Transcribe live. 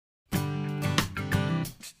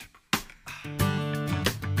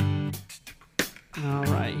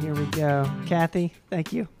Here we go. Kathy,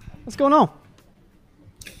 thank you. What's going on?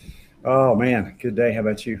 Oh man, good day. How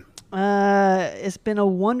about you? It's been a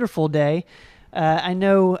wonderful day. I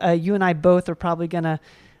know you and I both are probably going to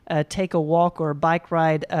take a walk or a bike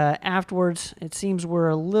ride afterwards. It seems we're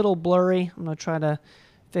a little blurry. I'm going to try to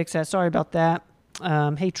fix that. Sorry about that.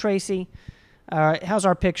 Hey, Tracy, how's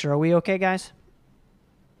our picture? Are we okay, guys?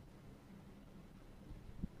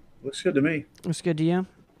 Looks good to me. Looks good to you?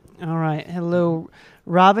 All right. Hello,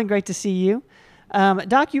 Robin. Great to see you.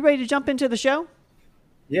 Doc, you ready to jump into the show?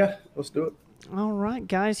 Yeah, let's do it. All right,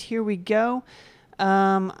 guys, here we go.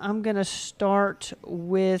 I'm going to start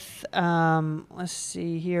with, let's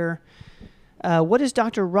see here. What is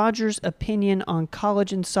Dr. Rogers' opinion on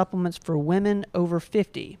collagen supplements for women over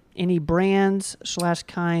 50? Any brands /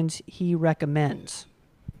 kinds he recommends?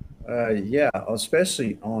 Yeah,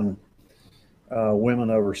 especially on women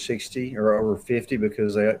over 60 or over 50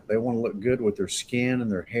 because they want to look good with their skin and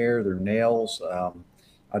their hair, their nails.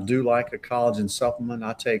 I do like a collagen supplement.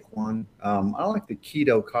 I take one. I like the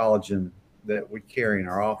keto collagen that we carry in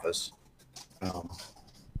our office. Um,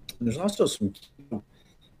 there's also some keto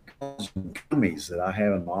collagen gummies that I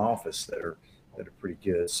have in my office that are pretty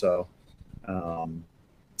good. So um,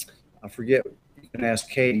 I forget. You can ask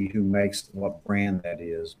Katie who makes what brand that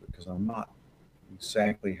is because I'm not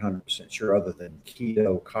exactly 100% sure other than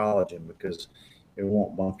keto collagen because it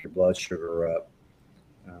won't bump your blood sugar up.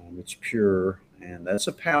 It's pure, and that's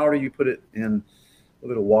a powder. You put it in a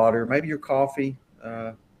little water, maybe your coffee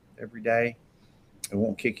every day. It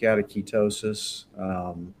won't kick you out of ketosis.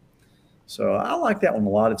 So I like that one a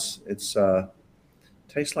lot. It's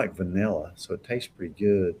tastes like vanilla, so it tastes pretty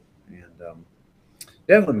good, and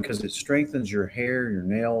definitely because it strengthens your hair, your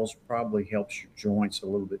nails, probably helps your joints a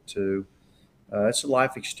little bit too. It's a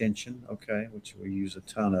life extension, okay, which we use a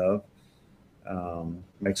ton of.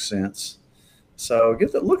 Makes sense. So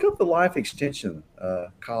look up the life extension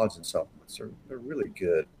collagen supplements. They're really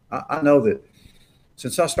good. I know that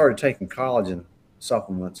since I started taking collagen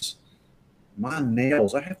supplements, my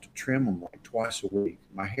nails I have to trim them like twice a week.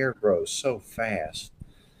 My hair grows so fast,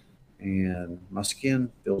 and my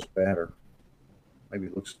skin feels better. Maybe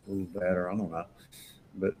it looks a little better. I don't know,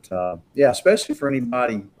 but yeah, especially for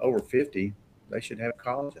anybody over 50, they should have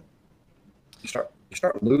collagen. You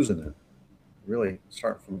start losing it really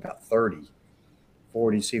start from about 30.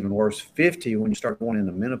 40 is even worse. 50, when you start going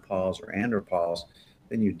into menopause or andropause,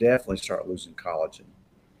 then you definitely start losing collagen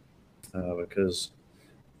because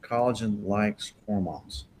collagen likes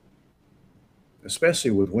hormones,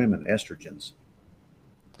 especially with women, estrogens.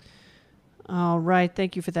 All right,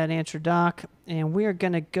 thank you for that answer, Doc. And we are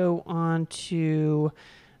going to go on to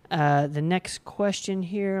the next question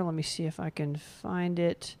here. Let me see if I can find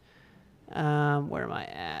it. Where am I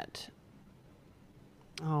at?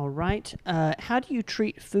 All right. How do you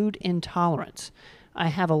treat food intolerance? I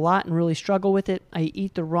have a lot and really struggle with it. I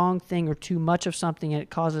eat the wrong thing or too much of something and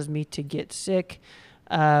it causes me to get sick.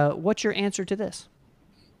 What's your answer to this?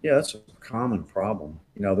 Yeah, that's a common problem.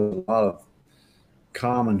 There's a lot of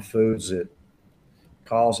common foods that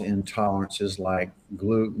cause intolerances like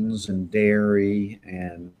glutens and dairy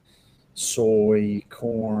and soy,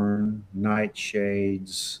 corn,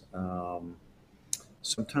 nightshades,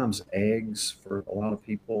 sometimes eggs for a lot of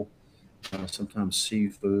people, sometimes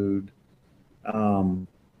seafood. Um,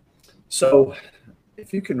 so,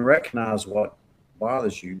 if you can recognize what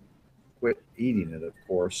bothers you, quit eating it. Of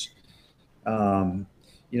course, um,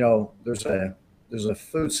 there's a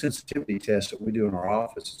food sensitivity test that we do in our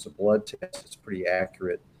office. It's a blood test. It's pretty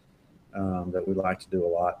accurate that we like to do a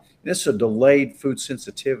lot. And it's a delayed food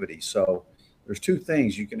sensitivity. So there's two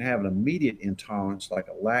things. You can have an immediate intolerance, like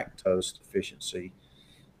a lactose deficiency,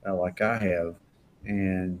 like I have,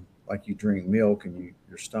 and like you drink milk and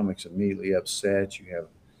your stomach's immediately upset. You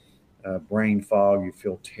have brain fog. You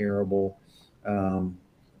feel terrible. Um,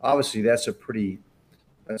 Obviously, that's pretty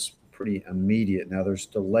immediate. Now, there's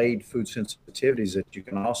delayed food sensitivities that you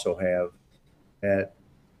can also have that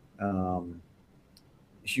um,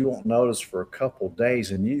 you won't notice for a couple of days,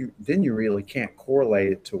 and you really can't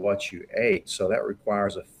correlate it to what you ate. So that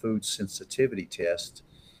requires a food sensitivity test,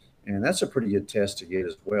 and that's a pretty good test to get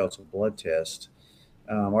as well. It's a blood test,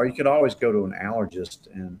 or you could always go to an allergist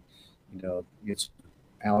and get some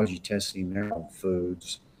allergy testing there on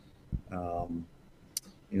foods. Um,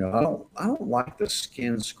 I don't like the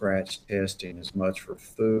skin scratch testing as much for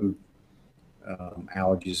food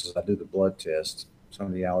allergies as I do the blood test. Some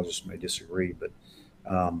of the allergists may disagree, but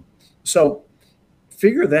um, so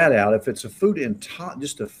figure that out. If it's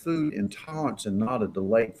just a food intolerance and not a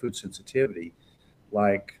delayed food sensitivity,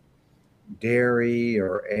 like dairy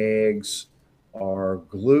or eggs or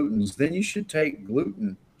glutens, then you should take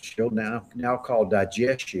gluten Shield, now called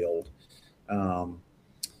Digest Shield. Um,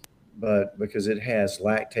 but because it has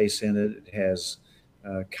lactase in it, it has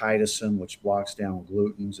chitosan, which blocks down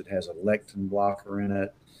glutens. It has a lectin blocker in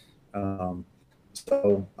it. Um,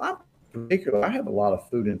 so I have a lot of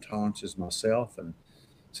food intolerances myself, and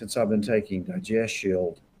since I've been taking Digest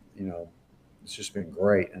Shield, you know, it's just been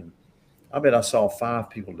great. And I bet I saw 5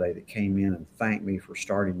 people today that came in and thanked me for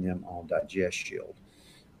starting them on Digest Shield,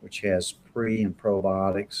 which has pre and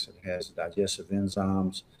probiotics. It has digestive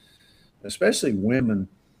enzymes, especially women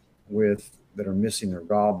with that are missing their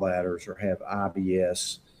gallbladders or have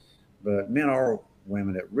IBS. But men or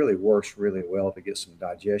women, it really works really well to get some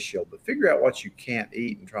Digest Shield. But figure out what you can't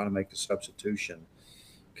eat and try to make the substitution.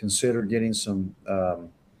 Consider getting some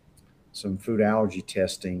food allergy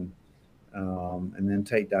testing, and then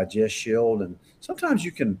take Digest Shield. And sometimes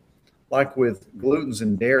you can, like with glutens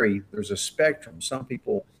and dairy, there's a spectrum. Some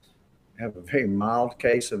people have a very mild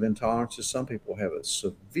case of intolerances. Some people have a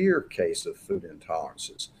severe case of food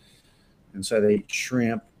intolerances. And so they eat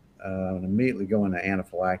shrimp and immediately go into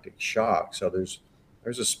anaphylactic shock. So there's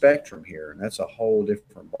a spectrum here, and that's a whole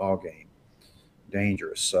different ballgame.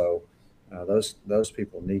 Dangerous. So those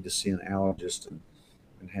people need to see an allergist and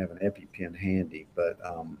have an EpiPen handy. But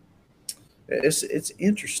it's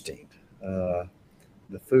interesting, the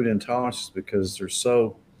food intolerances, because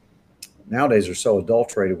nowadays they're so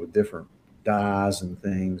adulterated with different dyes and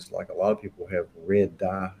things. Like a lot of people have red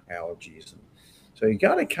dye allergies, and so you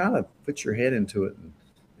got to kind of put your head into it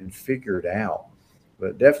and figure it out.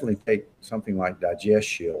 But definitely take something like Digest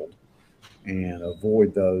Shield and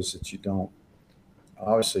avoid those that you don't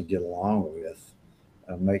obviously get along with.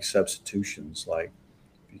 Make substitutions, like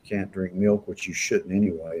if you can't drink milk, which you shouldn't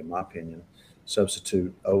anyway, in my opinion,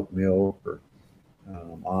 substitute oat milk or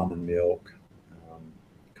almond milk, um,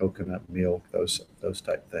 coconut milk, those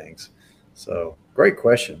type things. So great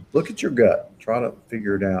question. Look at your gut. Try to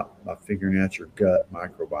figure it out by figuring out your gut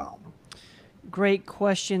microbiome. Great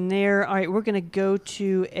question there. All right, we're going to go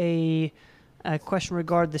to a question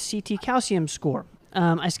regarding the CT calcium score.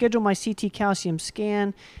 I scheduled my CT calcium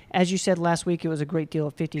scan. As you said last week, it was a great deal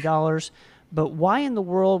of $50. But why in the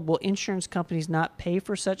world will insurance companies not pay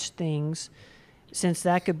for such things, since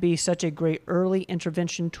that could be such a great early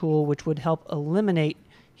intervention tool which would help eliminate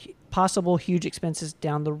possible huge expenses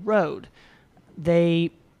down the road?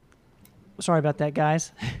 Sorry about that,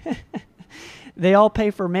 guys. They all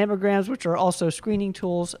pay for mammograms, which are also screening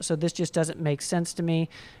tools, so this just doesn't make sense to me.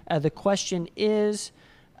 The question is,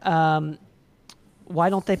 why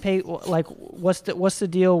don't they pay? Like, what's the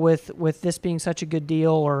deal with this being such a good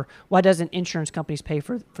deal, or why doesn't insurance companies pay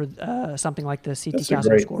for something like the CT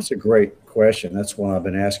calcium score? That's a great question. That's one I've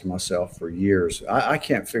been asking myself for years. I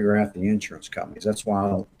can't figure out the insurance companies. That's why I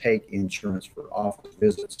don't take insurance for office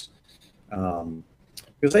visits,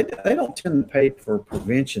 because they don't tend to pay for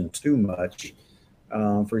prevention too much.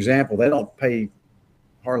 For example, they don't pay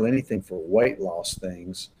hardly anything for weight loss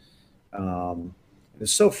things.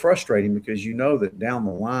 It's so frustrating because you know that down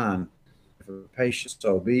the line, if a patient's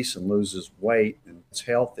obese and loses weight and it's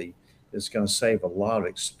healthy, it's going to save a lot of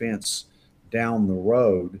expense down the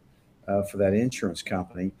road for that insurance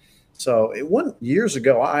company. So years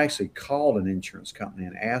ago, I actually called an insurance company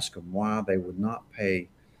and asked them why they would not pay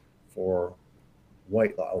for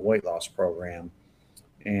a weight loss program.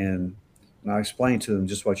 And I explained to them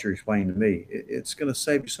just what you're explaining to me. It's going to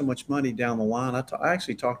save you so much money down the line. I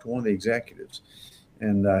actually talked to one of the executives,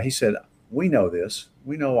 and he said, "We know this.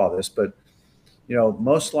 We know all this, but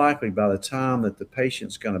most likely by the time that the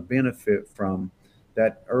patient's going to benefit from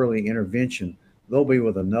that early intervention, they'll be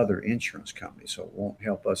with another insurance company, so it won't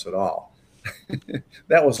help us at all."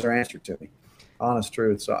 That was their answer to me. Honest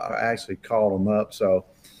truth. So I actually called them up. So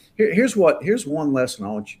here's one lesson I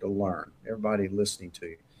want you to learn, everybody listening to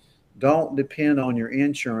you. Don't depend on your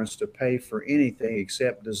insurance to pay for anything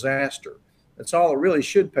except disaster. That's all it really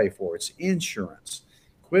should pay for. It's insurance.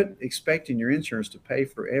 Quit expecting your insurance to pay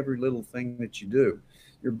for every little thing that you do.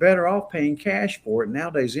 You're better off paying cash for it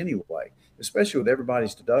nowadays anyway, especially with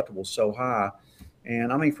everybody's deductible so high.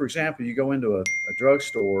 And I mean, for example, you go into a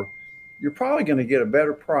drugstore, you're probably going to get a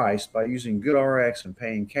better price by using GoodRx and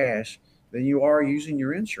paying cash than you are using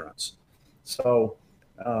your insurance. So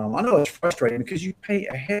I know it's frustrating because you pay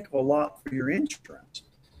a heck of a lot for your insurance.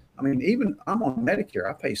 I mean, even I'm on Medicare.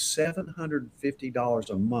 I pay $750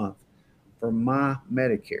 a month for my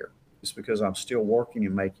Medicare just because I'm still working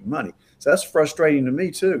and making money. So that's frustrating to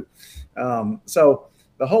me too. So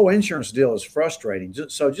the whole insurance deal is frustrating.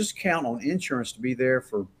 So just count on insurance to be there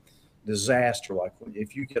for disaster, like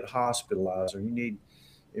if you get hospitalized or you need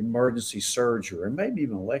emergency surgery or maybe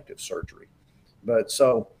even elective surgery. But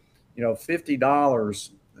so, $50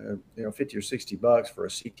 $50 or $60 for a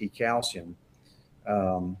CT calcium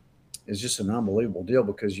is just an unbelievable deal,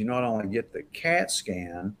 because you not only get the CAT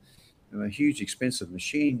scan and a huge expensive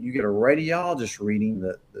machine, you get a radiologist reading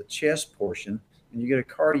the chest portion, and you get a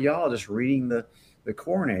cardiologist reading the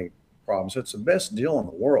coronary problem. So it's the best deal in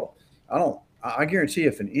the world. I guarantee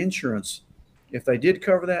if if they did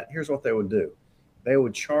cover that, here's what they would do. They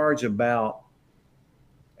would charge about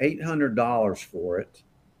 $800 for it,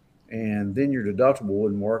 and then your deductible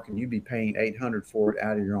wouldn't work, and you'd be paying $800 for it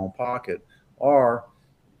out of your own pocket. Or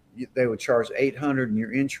they would charge $800 and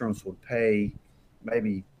your insurance would pay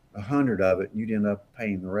maybe $100 of it, and you'd end up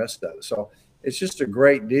paying the rest of it. So it's just a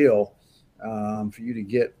great deal for you to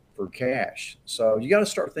get for cash. So you got to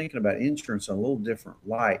start thinking about insurance in a little different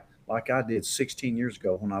light, like I did 16 years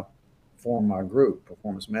ago when I formed my group,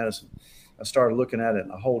 Performance Medicine. I started looking at it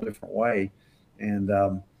in a whole different way. And,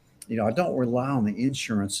 I don't rely on the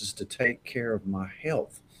insurances to take care of my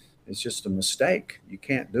health. It's just a mistake. You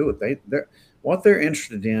can't do it. What they're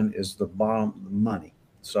interested in is the money.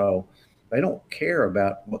 So they don't care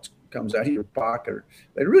about what comes out of your pocket.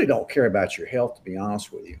 They really don't care about your health, to be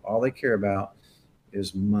honest with you. All they care about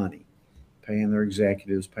is money, paying their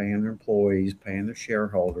executives, paying their employees, paying their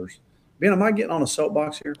shareholders. Ben, am I getting on a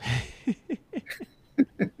soapbox here?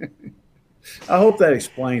 I hope that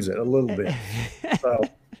explains it a little bit. So,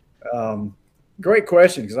 great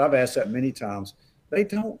question, because I've asked that many times. They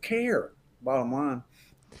don't care, bottom line.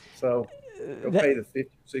 So go pay the $50,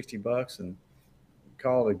 $60 and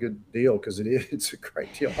call it a good deal, because it's a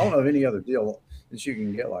great deal. I don't know of any other deal that you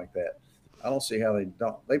can get like that. I don't see how I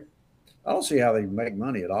don't see how they make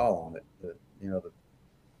money at all on it.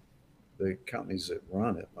 The companies that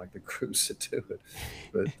run it, like the groups that do it.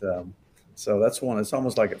 But so that's one. It's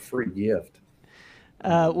almost like a free gift.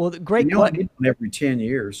 Great. You only need one every 10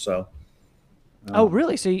 years. So. Oh,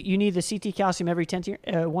 really? So you need the CT calcium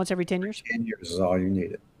once every 10 years? 10 years is all you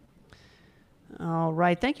need it. All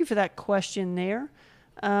right. Thank you for that question there.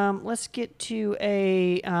 Let's get to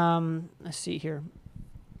let's see here.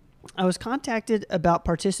 I was contacted about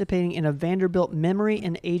participating in a Vanderbilt memory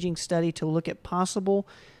and aging study to look at possible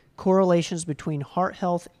correlations between heart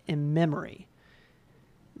health and memory.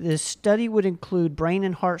 The study would include brain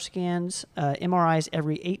and heart scans, MRIs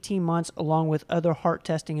every 18 months, along with other heart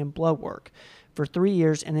testing and blood work for 3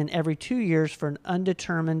 years, and then every 2 years for an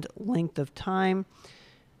undetermined length of time.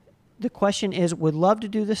 The question is, would love to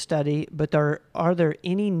do the study, but are there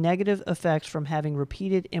any negative effects from having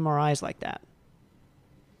repeated MRIs like that?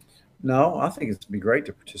 No, I think it'd be great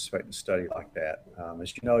to participate in a study like that.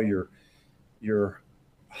 As you know, your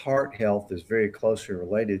heart health is very closely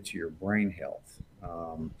related to your brain health.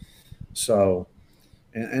 So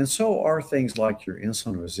are things like your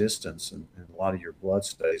insulin resistance and a lot of your blood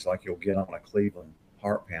studies, like you'll get on a Cleveland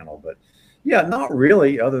heart panel. But yeah, not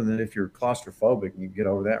really, other than if you're claustrophobic, you get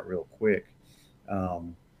over that real quick.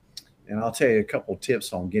 And I'll tell you a couple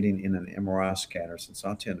tips on getting in an MRI scanner, since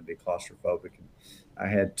I tend to be claustrophobic. And I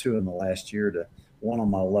had 2 in the last year, one on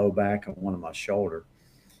my low back and one on my shoulder.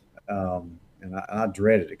 And I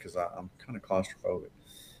dreaded it because I'm kind of claustrophobic.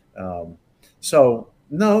 So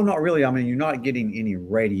no, not really. I mean, you're not getting any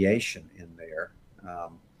radiation in there.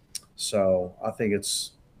 So I think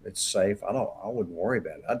it's safe. I wouldn't worry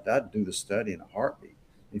about it. I'd do the study in a heartbeat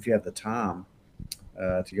if you have the time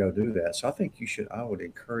to go do that. So I think I would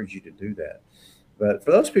encourage you to do that. But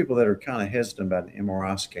for those people that are kind of hesitant about an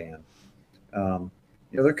MRI scan,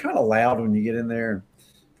 they're kind of loud when you get in there.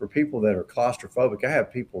 For people that are claustrophobic, I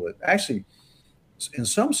have people that actually, in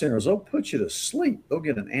some centers, they'll put you to sleep. They'll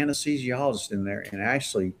get an anesthesiologist in there and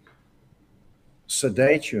actually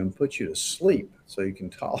sedate you and put you to sleep so you can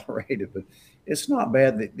tolerate it. But it's not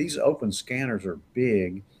bad. These open scanners are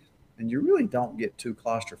big, and you really don't get too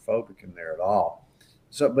claustrophobic in there at all.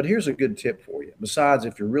 So, but here's a good tip for you. Besides,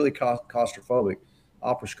 if you're really claustrophobic,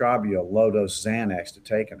 I'll prescribe you a low-dose Xanax to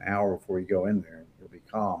take an hour before you go in there, and you'll be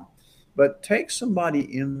calm. But take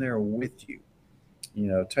somebody in there with you.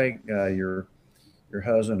 Take your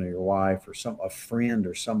husband or your wife or a friend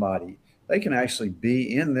or somebody. They can actually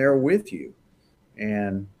be in there with you,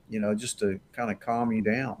 and just to kind of calm you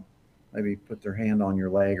down. Maybe put their hand on your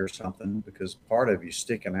leg or something, because part of you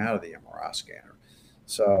sticking out of the MRI scanner.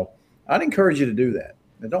 So I'd encourage you to do that.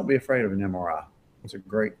 And don't be afraid of an MRI. It's a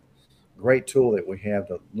great tool that we have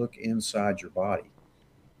to look inside your body.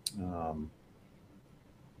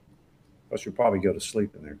 Plus, you'll probably go to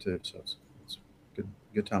sleep in there too. So it's a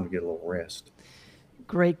good time to get a little rest.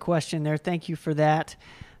 Great question there. Thank you for that.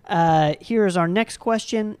 Here is our next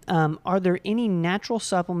question. Are there any natural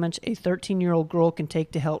supplements a 13-year-old girl can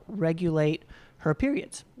take to help regulate her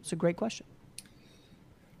periods? It's a great question.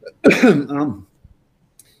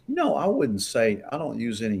 I wouldn't say I don't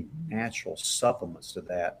use any natural supplements to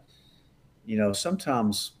that.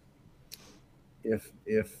 Sometimes if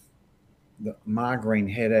the migraine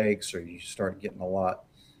headaches or you start getting a lot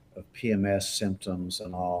of PMS symptoms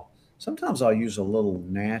and all, sometimes I'll use a little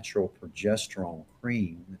natural progesterone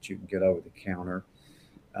cream that you can get over the counter.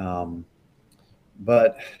 Um,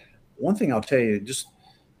 but one thing I'll tell you, just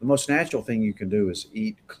the most natural thing you can do is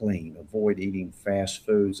eat clean. Avoid eating fast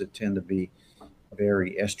foods that tend to be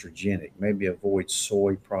very estrogenic. Maybe avoid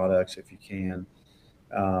soy products if you can.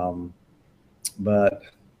 Um, but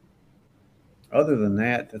other than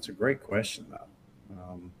that, that's a great question, though.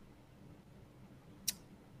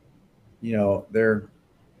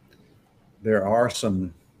 There are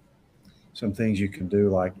some things you can do,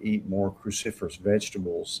 like eat more cruciferous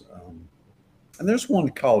vegetables. And there's one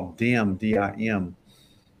called DIM,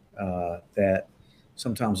 that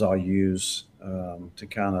sometimes I'll use to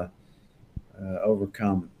kind of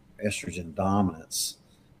overcome estrogen dominance.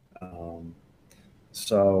 Um,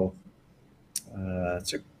 so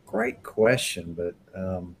it's a great question, but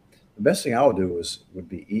the best thing I would do would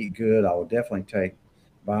be eat good. I would definitely take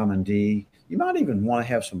vitamin D. You might even want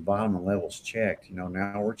to have some vitamin levels checked.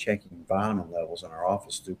 Now we're checking vitamin levels in our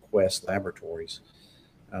office through Quest Laboratories.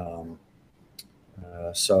 Um,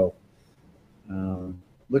 so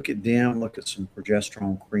look at them, look at some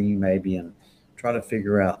progesterone cream maybe, and try to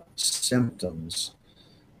figure out symptoms.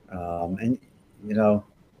 And you know,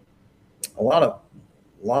 a lot of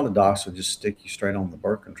docs will just stick you straight on the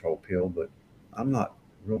birth control pill, but I'm not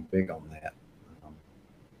real big on that. Um,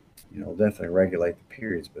 definitely regulate the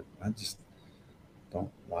periods, but I just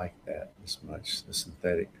don't like that as much, the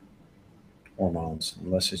synthetic hormones,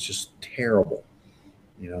 unless it's just terrible.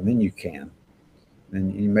 And then you can.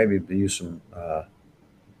 Then you maybe use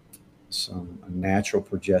some natural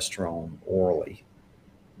progesterone orally,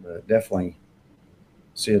 but definitely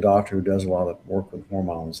see a doctor who does a lot of work with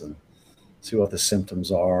hormones and see what the symptoms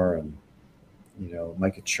are, and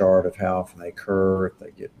make a chart of how often they occur, if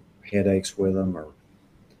they get headaches with them or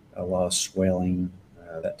a lot of swelling,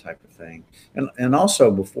 that type of thing. And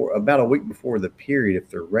also, before about a week before the period, if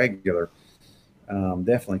they're regular,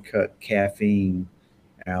 definitely cut caffeine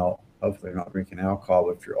out. Hopefully, they're not drinking alcohol.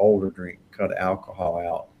 But if you're older, cut alcohol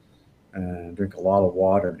out, and drink a lot of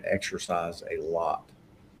water and exercise a lot,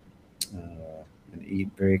 and eat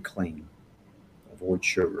very clean. Avoid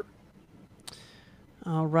sugar.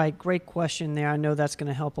 All right, great question there. I know that's going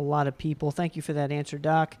to help a lot of people. Thank you for that answer,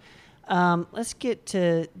 Doc. Let's get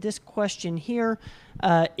to this question here.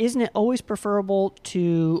 Isn't it always preferable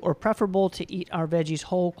to eat our veggies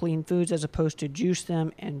whole, clean foods as opposed to juice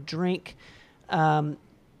them and drink?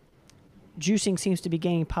 Juicing seems to be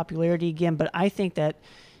gaining popularity again, but I think that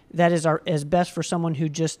is best for someone who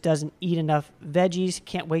just doesn't eat enough veggies.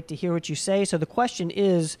 Can't wait to hear what you say. So the question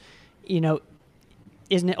is,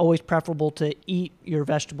 isn't it always preferable to eat your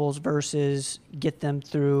vegetables versus get them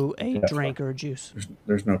through a drink or a juice?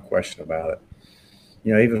 There's no question about it.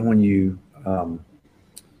 Even when you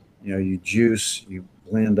juice, you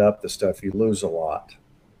blend up the stuff, you lose a lot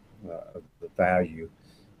of the value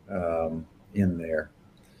in there.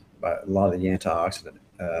 But a lot of the antioxidant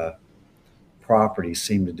properties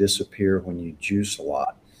seem to disappear when you juice a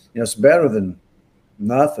lot. It's better than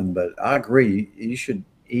nothing, but I agree you should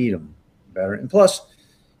eat them better. And plus,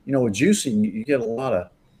 with juicing, you get a lot of,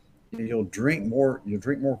 you'll drink more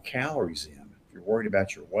calories in if you're worried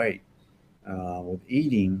about your weight. With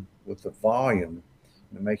eating, with the volume,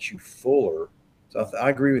 it makes you fuller. So I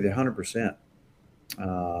agree with you 100%.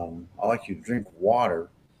 I like you to drink water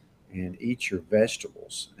and eat your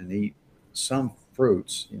vegetables and eat some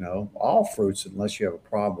fruits, all fruits, unless you have a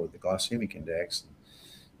problem with the glycemic index.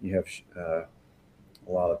 You have a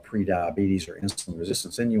lot of pre-diabetes or insulin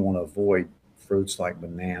resistance, then you want to avoid fruits like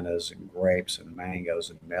bananas and grapes and mangoes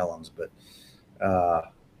and melons. But I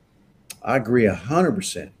agree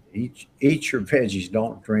 100%. Eat your veggies,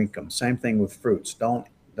 don't drink them. Same thing with fruits. Don't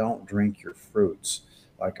drink your fruits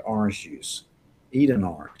like orange juice. Eat an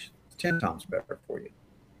orange. It's 10 times better for you.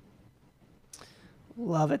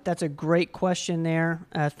 Love it. That's a great question there.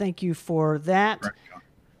 Thank you for that.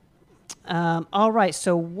 All right.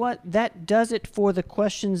 So that does it for the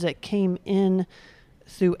questions that came in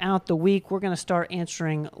throughout the week. We're going to start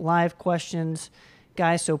answering live questions,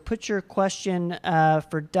 guys. So put your question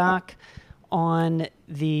for Doc on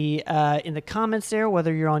the in the comments there,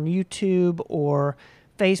 whether you're on YouTube or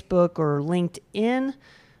Facebook or LinkedIn.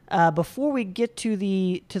 Before we get to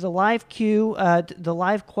the live queue, the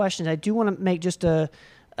live questions, I do want to make just a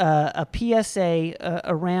PSA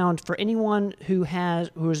around for anyone who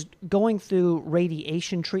is going through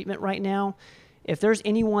radiation treatment right now. if there's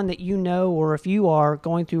anyone that you know, or if you are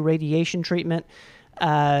going through radiation treatment,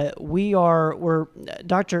 we're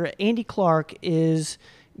Dr. Andy Clark is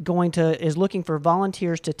looking for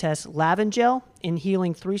volunteers to test Lavengel in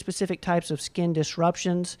healing 3 specific types of skin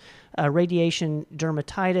disruptions, radiation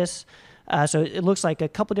dermatitis. So it looks like a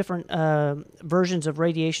couple different versions of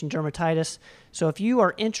radiation dermatitis. So if you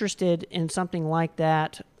are interested in something like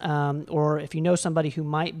that, or if you know somebody who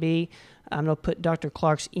might be, I'm going to put Dr.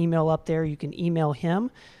 Clark's email up there. You can email him.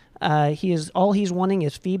 All he's wanting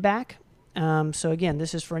is feedback. So again,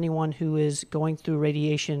 this is for anyone who is going through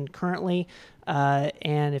radiation currently.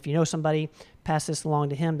 And if you know somebody, pass this along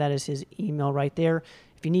to him. That is his email right there.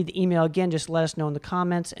 If you need the email again, just let us know in the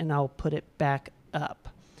comments and I'll put it back up.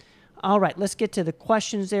 All right, let's get to the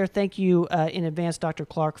questions there. Thank you in advance, Dr.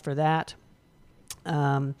 Clark, for that.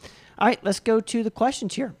 All right, let's go to the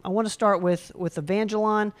questions here. I want to start with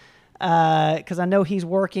Evangelon because I know he's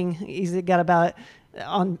working. He's got about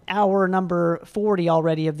on hour number 40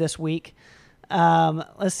 already of this week.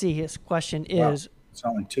 Let's see. His question is... Wow, it's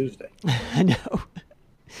only Tuesday. I know.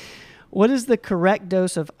 What is the correct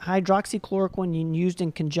dose of hydroxychloroquine used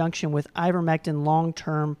in conjunction with ivermectin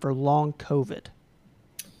long-term for long COVID?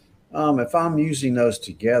 If I'm using those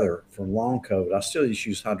together for long COVID, I still just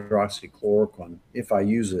use hydroxychloroquine if I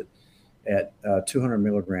use it at 200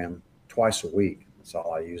 milligram twice a week. That's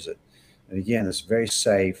all I use it. And again, it's very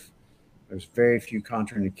safe. There's very few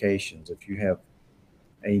contraindications. If you have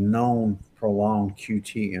a known prolonged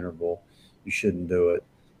QT interval, you shouldn't do it.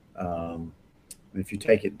 If you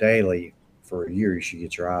take it daily for a year, you should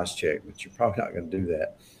get your eyes checked, but you're probably not going to do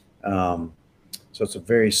that. So it's a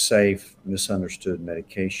very safe, misunderstood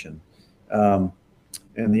medication. And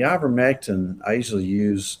the ivermectin, I usually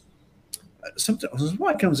use, sometimes when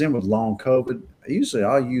somebody comes in with long COVID,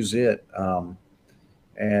 I'll use it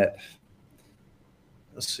at,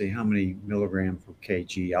 let's see, how many milligram per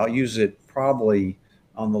kg? I'll use it probably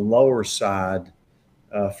on the lower side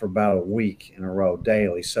for about a week in a row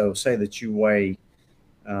daily. So say that you weigh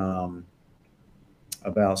about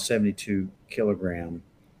 72 kilogram.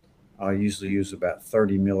 I usually use about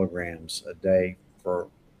 30 milligrams a day for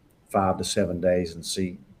 5 to 7 days and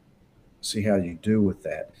see how you do with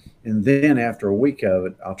that. And then after a week of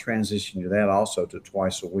it, I'll transition to that also to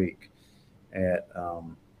twice a week at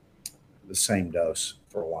the same dose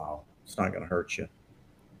for a while. It's not going to hurt you.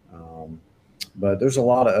 But there's a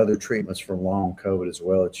lot of other treatments for long COVID as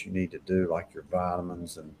well that you need to do, like your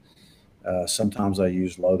vitamins. And sometimes I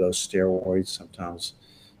use low-dose steroids. Sometimes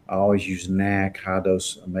I always use NAC,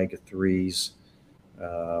 high-dose omega-3s,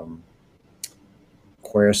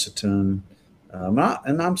 quercetin.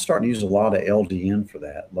 And I'm starting to use a lot of LDN for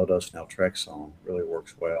that. Low-dose naltrexone really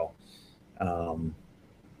works well.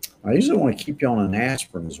 I usually want to keep you on an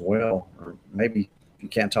aspirin as well, or maybe if you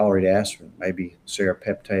can't tolerate aspirin, maybe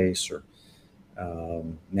serapeptase or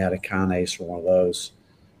nattokinase or one of those,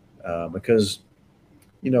 because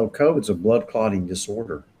COVID's a blood clotting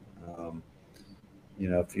disorder.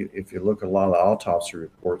 If you look at a lot of the autopsy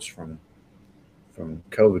reports from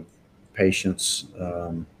COVID patients,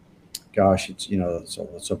 gosh,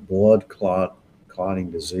 it's a blood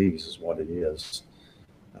clotting disease is what it is.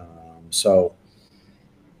 So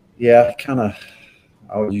yeah,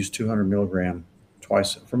 I would use 200 milligram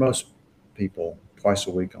twice for most people, twice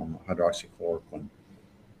a week on hydroxychloroquine.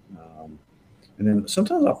 And then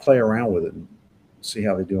sometimes I'll play around with it and see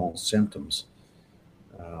how they do on symptoms.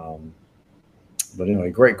 But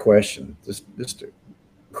anyway, great question. Just a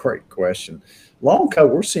great question. Long COVID,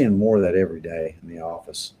 we're seeing more of that every day in the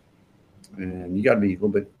office. And you got to be a little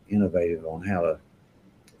bit innovative on how to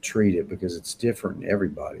treat it because it's different in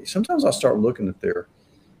everybody. Sometimes I start looking at their,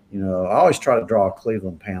 I always try to draw a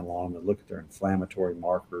Cleveland panel on them and look at their inflammatory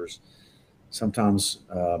markers. Sometimes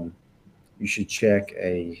you should check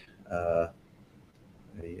a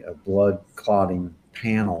blood clotting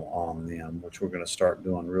panel on them, which we're going to start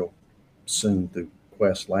doing real soon through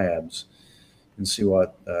Quest Labs, and see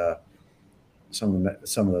what some of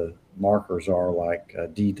the markers are, like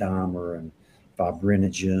D-dimer and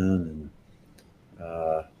fibrinogen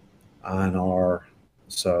and INR.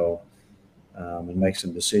 So, and make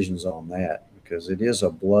some decisions on that because it is a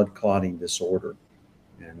blood clotting disorder,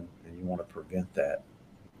 and you want to prevent that.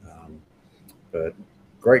 But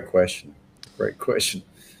great question. Great question.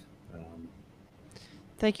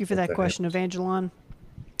 Thank you for that question, Evangelon.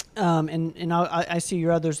 And I see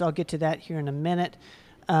your others. I'll get to that here in a minute.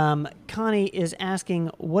 Connie is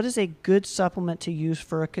asking, what is a good supplement to use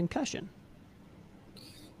for a concussion?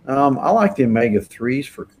 I like the omega-3s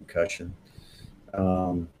for concussion.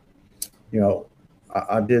 I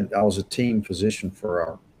was a team physician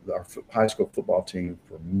for our high school football team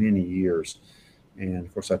for many years. And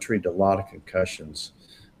of course, I treated a lot of concussions.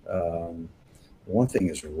 One thing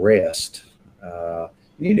is rest. You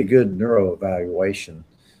need a good neuro evaluation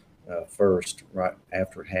first, right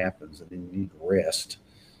after it happens, and then you need rest.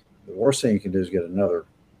 The worst thing you can do is get another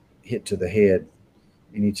hit to the head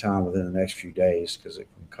anytime within the next few days because it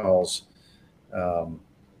can cause, um,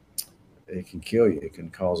 it can kill you. It can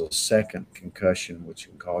cause a second concussion, which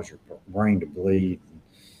can cause your brain to bleed.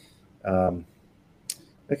 Um,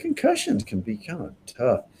 the concussions can be kind of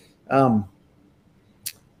tough. Um,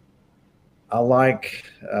 I like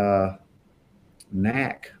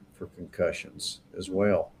NAC for concussions as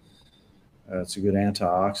well. It's a good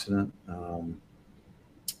antioxidant.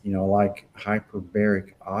 Like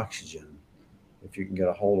hyperbaric oxygen, if you can get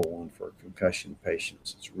a hold of one for concussion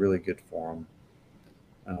patients, it's really good for them.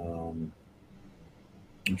 Um,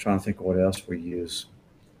 I'm trying to think of what else we use.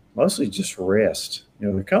 Mostly just rest.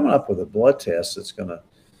 They're coming up with a blood test that's going to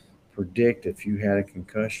predict if you had a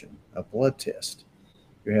concussion. A blood test.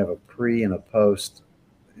 You have a pre and a post,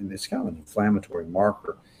 and it's kind of an inflammatory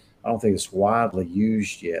marker. I don't think it's widely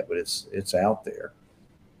used yet, but it's out there.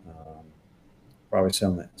 Um, Probably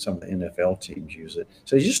some of the NFL teams use it.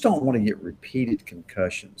 So you just don't want to get repeated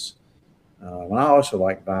concussions. And I also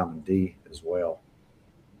like vitamin D as well.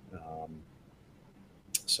 Um,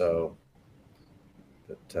 so,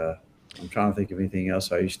 but I'm trying to think of anything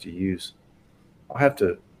else I used to use. I'll have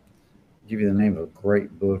to give you the name of a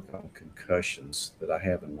great book on concussions that I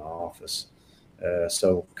have in my office.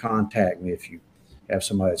 So contact me if you have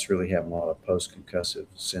somebody that's really having a lot of post-concussive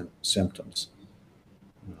symptoms.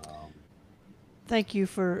 Um, Thank you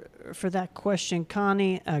for that question,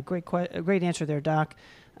 Connie. A great answer there, Doc.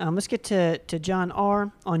 Let's get to John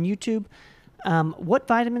R. on YouTube. What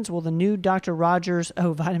vitamins will the new Dr. Rogers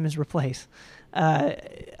vitamins replace?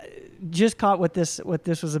 Just caught what this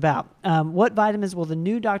was about. What vitamins will the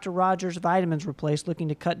new Dr. Rogers vitamins replace? Looking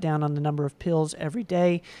to cut down on the number of pills every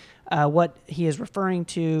day. What he is referring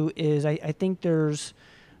to is I think there's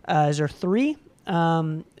is there three?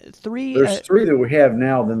 Three. there's three that we have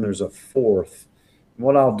now. Then there's a fourth. And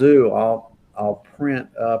what I'll do, I'll print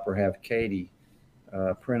up or have Katie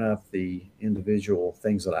print up the individual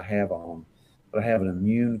things that I have on. But I have an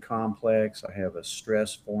immune complex. I have a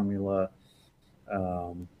stress formula.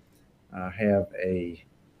 Um, I have a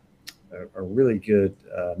really good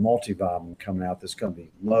multivitamin coming out that's going to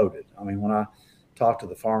be loaded. I mean, when I talked to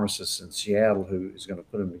the pharmacist in Seattle who is going to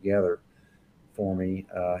put them together for me,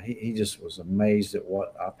 he just was amazed at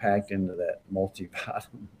what I packed into that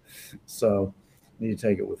multivitamin. So I need to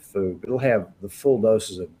take it with food. But it'll have the full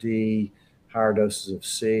doses of D, higher doses of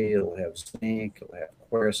C. It'll have zinc. It'll have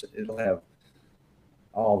quercetin. It'll have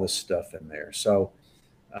all this stuff in there. So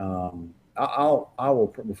I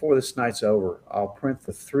will before this night's over, I'll print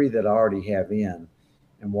the three that I already have in,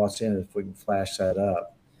 and what's in it if we can flash that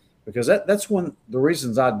up, because that's one the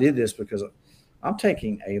reasons I did this, because I'm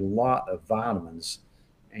taking a lot of vitamins,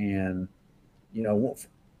 and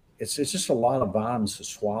it's just a lot of vitamins to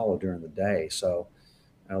swallow during the day. So,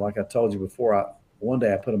 like I told you before, one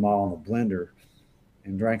day I put them all in the blender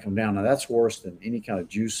and drank them down. Now that's worse than any kind of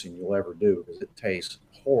juicing you'll ever do because it tastes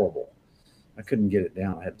horrible. I couldn't get it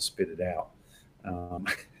down. I had to spit it out. Um,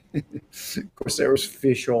 of course, there was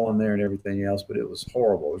fish oil in there and everything else, but it was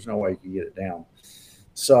horrible. There's no way you could get it down.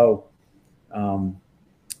 So um,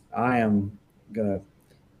 I am going to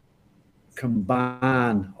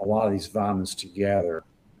combine a lot of these vitamins together,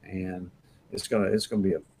 and it's gonna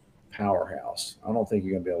be a powerhouse. I don't think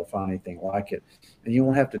you're going to be able to find anything like it, and you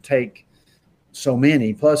won't have to take so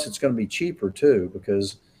many. Plus, it's going to be cheaper too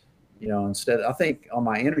because instead, I think on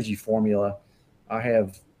my energy formula, I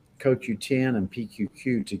have CoQ10 and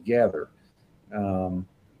PQQ together, and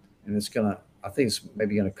I think it's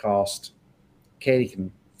maybe gonna cost. Katie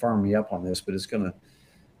can firm me up on this, but it's gonna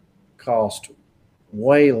cost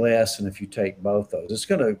way less than if you take both those. It's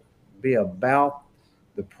gonna be about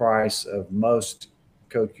the price of most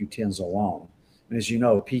CoQ10s alone. And as you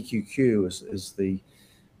know, PQQ is the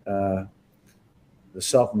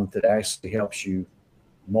supplement that actually helps you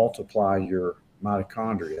multiply your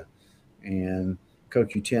mitochondria, and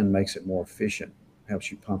CoQ10 makes it more efficient,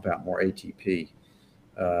 helps you pump out more ATP.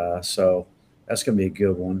 So that's going to be a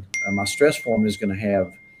good one. My stress formula is going to have,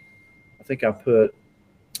 I think I put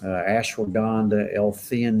ashwagandha,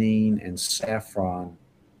 L-theanine, and saffron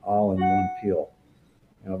all in one pill.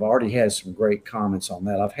 And I've already had some great comments on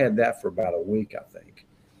that. I've had that for about a week, I think.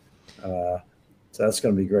 So that's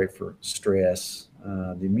going to be great for stress.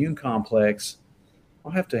 The immune complex,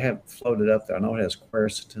 I'll have to have it floated up there. I know it has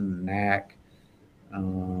quercetin, NAC,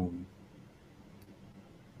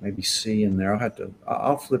 maybe C in there.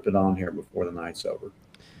 I'll flip it on here before the night's over,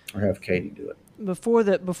 or have Katie do it. before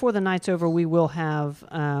the night's over, we will have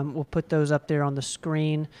we'll put those up there on the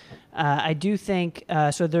screen. I do think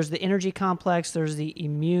so. There's the energy complex. There's the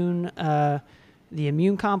immune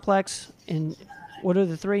complex. And what are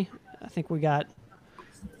the three? I think we got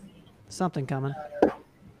something coming.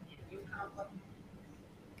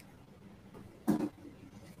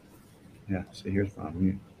 Yeah. So here's my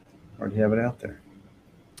immune. Already have it out there.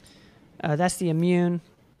 That's the immune.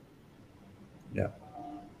 Yeah.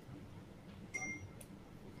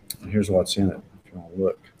 And here's what's in it. If you want to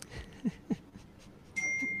look.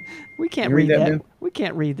 We can't read that. Ben? We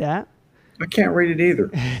can't read that. I can't read it either.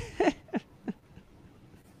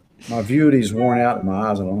 My viewity's worn out in my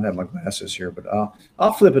eyes. I don't have my glasses here, but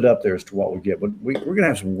I'll flip it up there as to what we get. But we're going to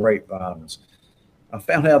have some great vitamins. I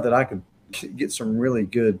found out that I could get some really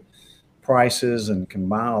good prices and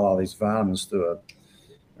combine a lot of these vitamins through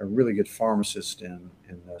a really good pharmacist in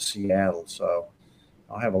Seattle. So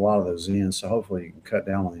I'll have a lot of those in. So hopefully you can cut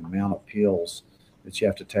down on the amount of pills that you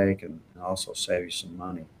have to take and also save you some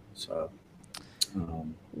money. So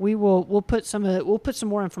we'll put some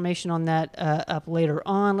more information on that up later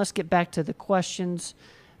on. Let's get back to the questions.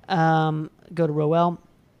 Go to Roel.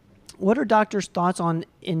 What are doctors' thoughts on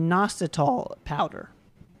inositol powder?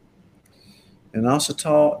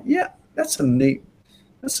 Inositol, yeah, that's a neat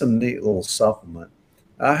little supplement.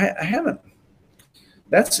 I haven't.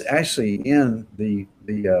 That's actually in the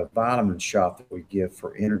vitamin shop that we give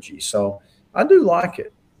for energy. So I do like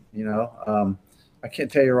it. I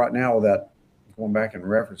can't tell you right now without going back and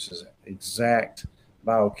references exact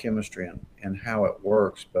biochemistry and how it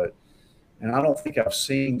works, and I don't think I've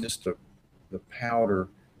seen just the powder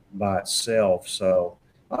by itself. So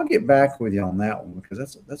I'll get back with you on that one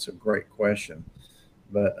because that's a great question.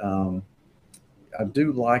 But I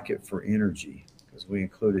do like it for energy because we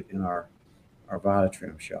include it in our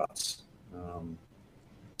Vitatrim shots.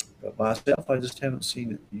 But by itself, I just haven't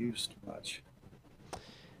seen it used much.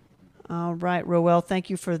 All right, Roel, thank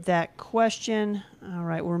you for that question. All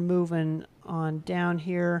right, we're moving on down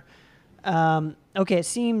here. Okay, it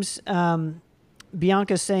seems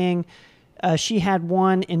Bianca's saying she had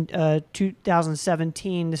one in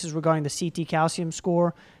 2017. This is regarding the CT calcium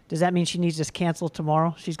score. Does that mean she needs to cancel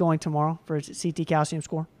tomorrow? She's going tomorrow for a CT calcium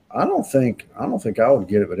score? I don't think I would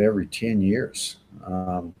get it, but every 10 years.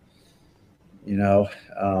 Again,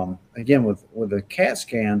 with the CAT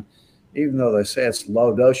scan, even though they say it's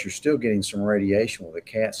low dose, you're still getting some radiation with a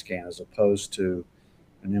CAT scan as opposed to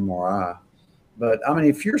an MRI. But I mean,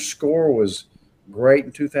 if your score was great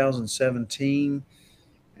in 2017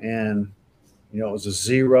 and it was a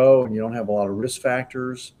 0 and you don't have a lot of risk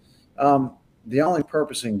factors, the only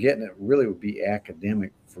purpose in getting it really would be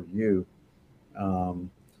academic for you.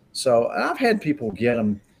 So I've had people get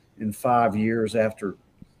them in 5 years after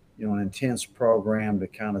an intense program to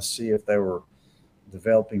kind of see if they were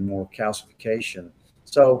developing more calcification.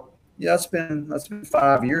 So that's been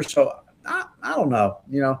 5 years. So I don't know.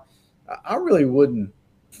 I really wouldn't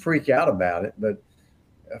freak out about it. But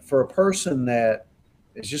for a person that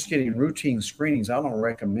is just getting routine screenings, I don't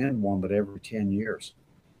recommend one, but every 10 years.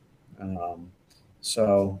 I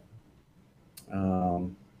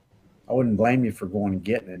wouldn't blame you for going and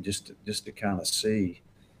getting it just to kind of see.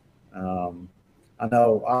 I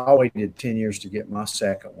know I waited 10 years to get my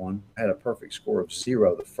second one. I had a perfect score of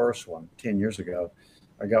 0 the first one 10 years ago.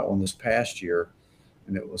 I got one this past year,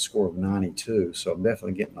 and it was a score of 92. So I'm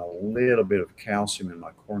definitely getting a little bit of calcium in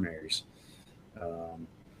my coronaries,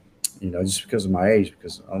 just because of my age,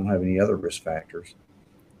 because I don't have any other risk factors.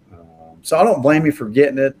 So I don't blame you for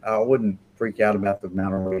getting it. I wouldn't freak out about the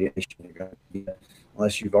amount of radiation you're going to get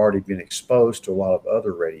unless you've already been exposed to a lot of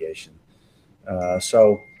other radiation.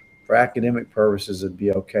 So for academic purposes, it'd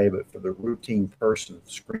be okay, but for the routine person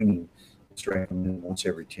screening, it's recommended once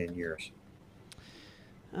every 10 years.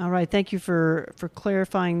 All right, thank you for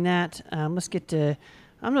clarifying that. Let's get to,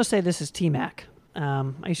 I'm going to say this is T-Mac.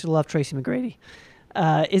 I used to love Tracy McGrady.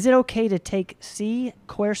 Is it okay to take C,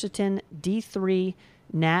 quercetin, D3,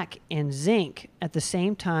 NAC, and zinc at the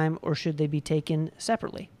same time, or should they be taken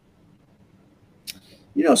separately?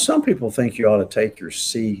 Some people think you ought to take your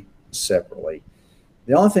C separately.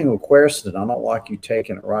 The only thing with quercetin, I don't like you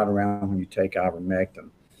taking it right around when you take ivermectin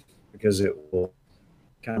because it will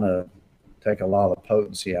kind of take a lot of the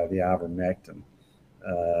potency out of the ivermectin.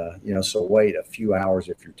 So wait a few hours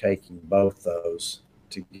if you're taking both those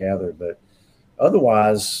together. But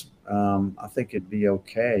otherwise, I think it'd be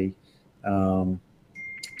okay.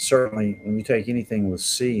 Certainly, when you take anything with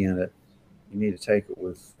C in it, you need to take it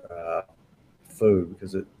with food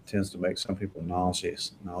because it tends to make some people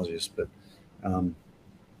nauseous. But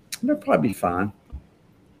they'll probably be fine.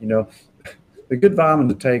 The the good vitamin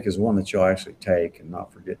to take is one that you'll actually take and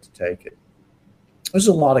not forget to take it. There's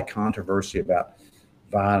a lot of controversy about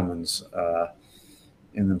vitamins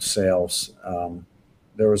in themselves.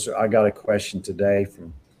 I got a question today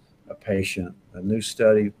from a patient. A new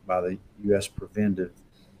study by the U.S. Preventive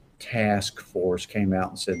Task Force came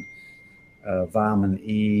out and said vitamin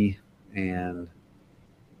E and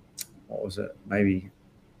what was it? Maybe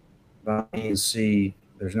vitamin E and C.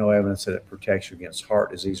 There's no evidence that it protects you against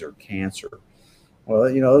heart disease or cancer.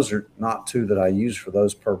 Well, those are not two that I use for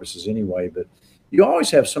those purposes anyway. But you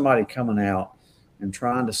always have somebody coming out and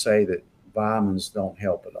trying to say that vitamins don't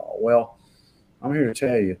help at all. Well, I'm here to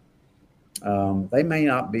tell you, they may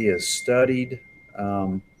not be as studied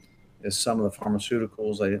as some of the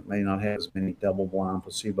pharmaceuticals. They may not have as many double-blind,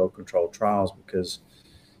 placebo-controlled trials because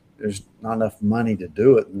there's not enough money to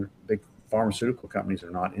do it. And big pharmaceutical companies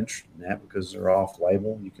are not interested in that because they're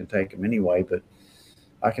off-label. You can take them anyway. But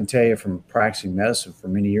I can tell you from practicing medicine for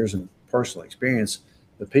many years and personal experience,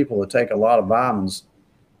 the people that take a lot of vitamins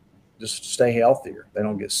just stay healthier. They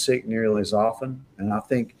don't get sick nearly as often. And I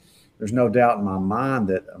think there's no doubt in my mind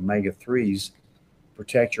that omega-3s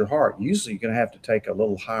protect your heart. Usually you're going to have to take a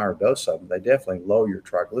little higher dose of them. They definitely lower your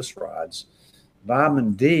triglycerides.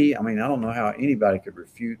 Vitamin D, I mean, I don't know how anybody could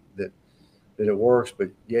refute that it works,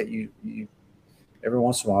 but yet you every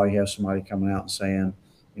once in a while you have somebody coming out and saying,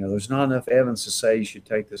 there's not enough evidence to say you should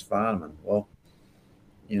take this vitamin. Well,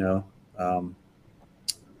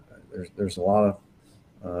 there's a lot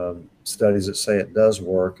of studies that say it does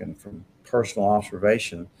work, and from personal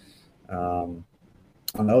observation, I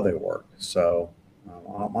know they work. So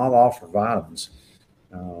I'm all for vitamins.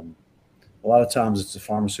 A lot of times it's the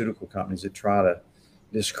pharmaceutical companies that try to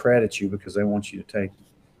discredit you because they want you to take,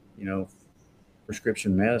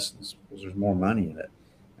 prescription medicines because there's more money in it.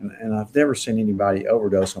 And I've never seen anybody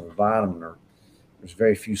overdose on a vitamin, or there's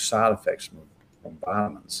very few side effects from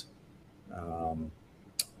vitamins.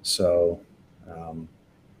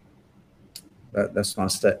 That's my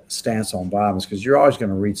stance on vitamins, because you're always going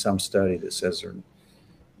to read some study that says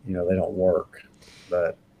they don't work.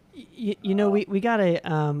 But we got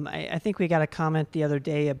I think we got a comment the other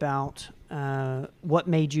day about what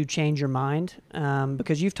made you change your mind,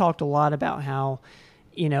 because you've talked a lot about how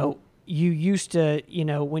you used to,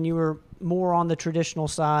 when you were more on the traditional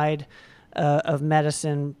side of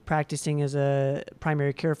medicine, practicing as a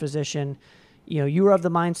primary care physician, you were of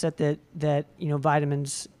the mindset that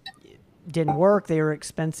vitamins didn't work. They were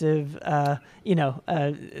expensive. There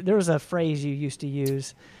was a phrase you used to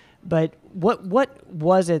use, but what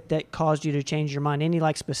was it that caused you to change your mind? Any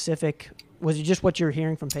specific, was it just what you were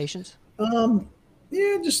hearing from patients?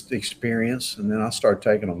 Yeah, just experience. And then I started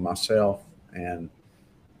taking them myself, and,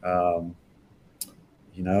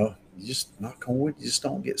 you just knock on wood, you just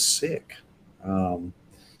don't get sick.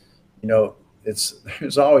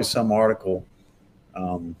 There's always some article,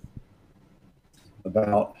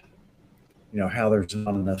 about, how there's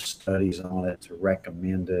not enough studies on it to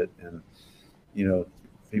recommend it. And,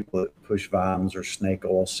 people that push vitamins are snake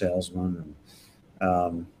oil salesmen.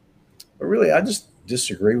 But really, I just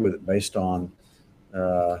disagree with it based on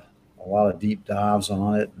a lot of deep dives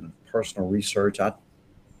on it and personal research. I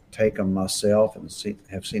take them myself and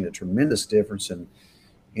have seen a tremendous difference in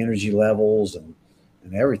energy levels and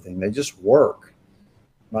everything. They just work.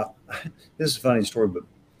 This is a funny story, but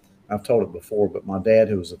I've told it before, but my dad,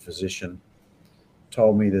 who was a physician,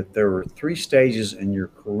 told me that there were 3 stages in your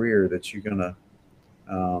career that you're going to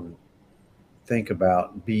think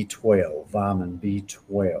about B12, vitamin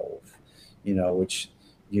B12, which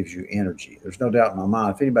gives you energy. There's no doubt in my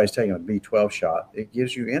mind, if anybody's taking a B12 shot, it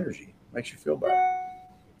gives you energy, makes you feel better.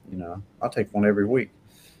 I'll take one every week.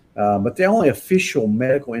 But the only official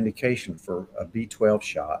medical indication for a B12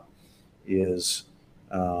 shot is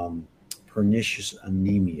pernicious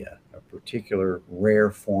anemia, a particular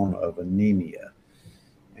rare form of anemia.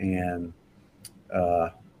 And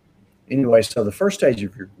anyway, so the first stage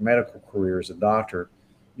of your medical career as a doctor,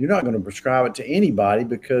 you're not going to prescribe it to anybody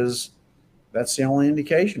because that's the only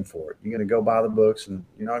indication for it. You're going to go by the books, and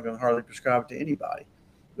you're not going to hardly prescribe it to anybody.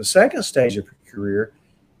 The second stage of your career,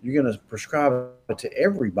 you're going to prescribe it to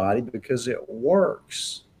everybody because it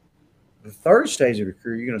works. The third stage of your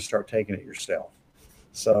career, you're going to start taking it yourself.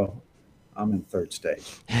 So I'm in third stage.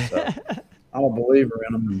 So I'm a believer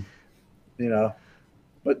in them,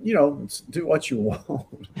 but do what you want.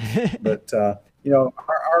 But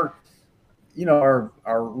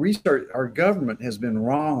our research, our government has been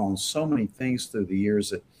wrong on so many things through the years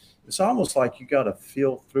that it's almost like you got to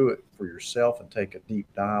feel through it for yourself and take a deep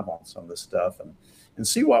dive on some of this stuff and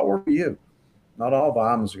see what works for you. Not all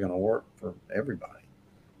vitamins are going to work for everybody,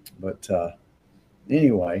 but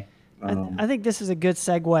anyway. I think this is a good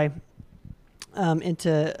segue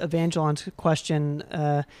into Evangelon's question.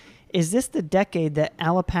 Is this the decade that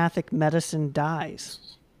allopathic medicine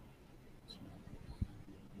dies?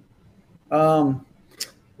 No,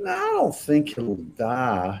 I don't think it'll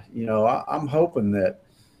die. I'm hoping that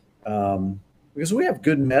because we have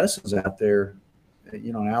good medicines out there,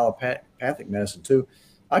 in allopathic medicine too.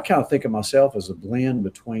 I kind of think of myself as a blend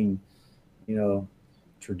between, you know,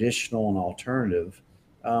 traditional and alternative.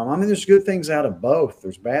 I mean, there's good things out of both.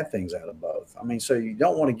 There's bad things out of both. I mean, so you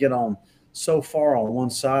don't want to get on so far on one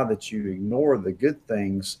side that you ignore the good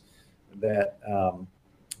things that,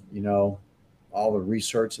 you know, all the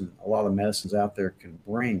research and a lot of medicines out there can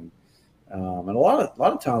bring. And a lot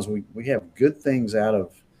of times we have good things out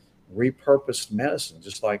of repurposed medicine,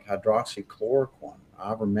 just like hydroxychloroquine,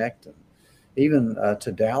 ivermectin, even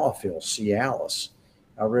tadalafil, Cialis.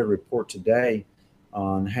 I read a report today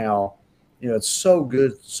on how it's so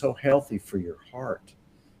good, so healthy for your heart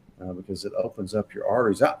because it opens up your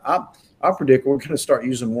arteries. I predict we're going to start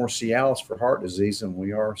using more Cialis for heart disease than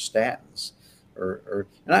we are statins.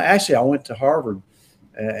 I went to Harvard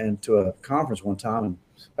and to a conference one time, and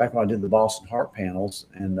back when I did the Boston Heart Panels,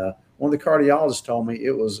 and one of the cardiologists told me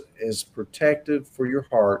it was as protective for your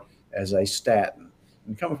heart as a statin.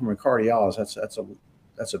 And coming from a cardiologist,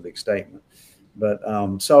 that's a big statement. But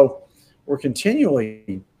so we're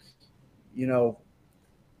continually,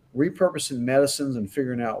 repurposing medicines and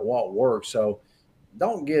figuring out what works. So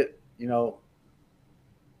don't get, have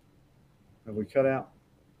we cut out?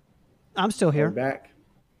 I'm still here. Are we back?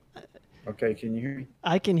 Okay, can you hear me?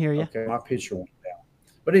 I can hear you. Okay, my picture went down.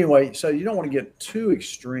 But anyway, so you don't want to get too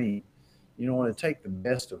extreme. You don't want to take the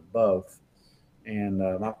best of both. And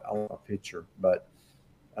I like my picture. But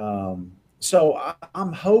so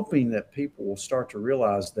I'm hoping that people will start to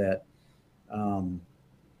realize that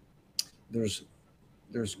there's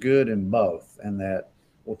good in both, and that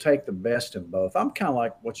we'll take the best in both. I'm kind of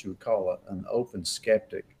like what you would call an open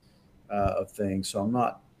skeptic of things. So I'm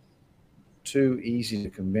not too easy to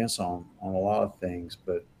convince on a lot of things,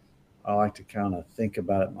 but I like to kind of think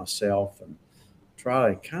about it myself and try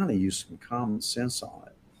to kind of use some common sense on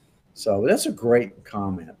it. So that's a great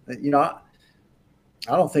comment. I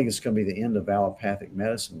don't think it's going to be the end of allopathic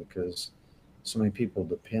medicine because so many people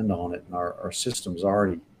depend on it, and our system's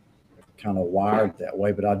already kind of wired that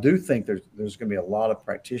way. But I do think there's going to be a lot of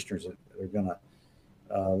practitioners that are going to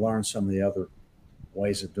learn some of the other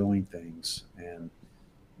ways of doing things and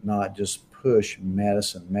not just push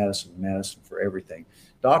medicine for everything.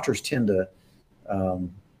 Doctors tend to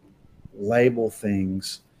label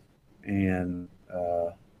things and,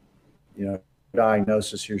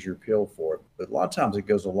 diagnosis, here's your pill for it. But a lot of times it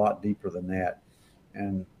goes a lot deeper than that.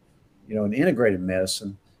 And, in integrated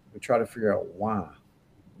medicine, we try to figure out why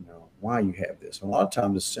you have this. And a lot of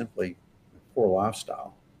times it's simply poor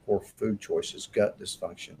lifestyle, poor food choices, gut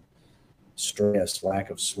dysfunction, stress, lack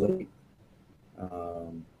of sleep,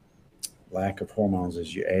 lack of hormones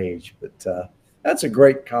as you age. But that's a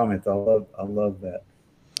great comment. I love that.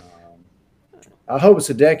 I hope it's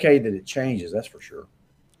a decade that it changes. That's for sure.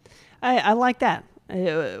 I like that.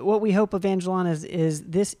 What we hope, Evangelon, is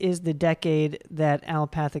this is the decade that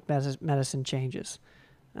allopathic medicine changes.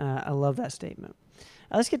 I love that statement.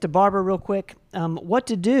 Let's get to Barbara real quick. What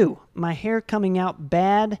to do? My hair coming out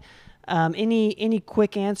bad. Any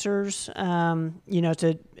quick answers?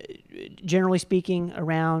 To generally speaking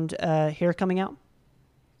around hair coming out.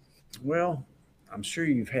 Well, I'm sure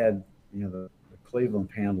you've had the Cleveland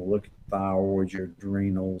panel look at thyroid, your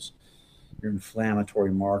adrenals, your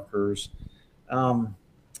inflammatory markers.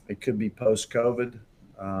 It could be post-COVID.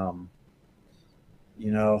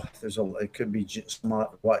 It could be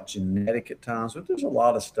somewhat genetic at times, but there's a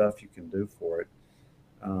lot of stuff you can do for it.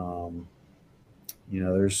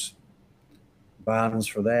 There's vitamins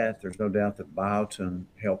for that. There's no doubt that biotin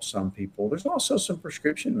helps some people. There's also some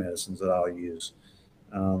prescription medicines that I'll use.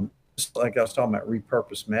 Just like I was talking about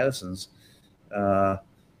repurposed medicines.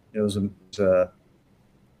 It was a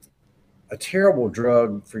terrible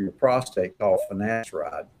drug for your prostate called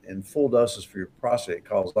finasteride. In full doses for your prostate, it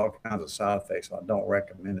causes all kinds of side effects. I don't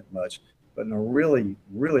recommend it much. But in a really,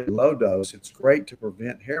 really low dose, it's great to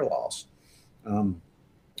prevent hair loss. It'll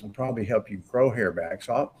probably help you grow hair back.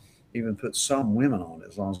 So I'll even put some women on it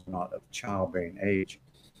as long as they're not of childbearing age.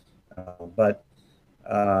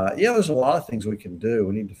 There's a lot of things we can do.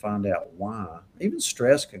 We need to find out why. Even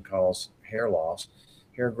stress can cause hair loss.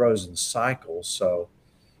 Hair grows in cycles, so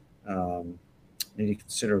need to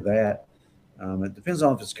consider that. It depends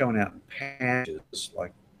on if it's coming out in patches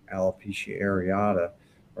like alopecia areata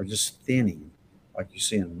or just thinning like you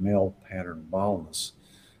see in male pattern baldness.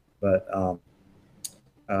 But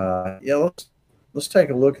Yeah, let's take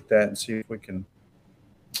a look at that and see if we can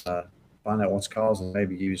uh, find out what's causing.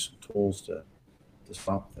 Maybe give you some tools to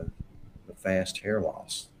stop the fast hair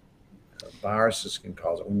loss. Viruses can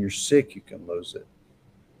cause it. When you're sick, you can lose it.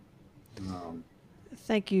 Um,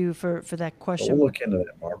 Thank you for that but we'll question. look into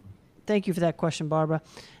that, Barbara. Thank you for that question, Barbara.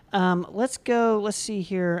 Let's go. Let's see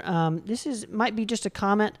here. This is might be just a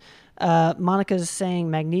comment. Monica is saying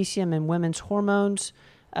magnesium and women's hormones.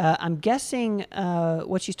 I'm guessing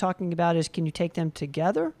what she's talking about is can you take them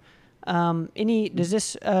together? Does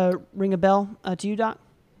this ring a bell to you, Doc?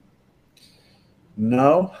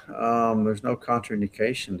 No, there's no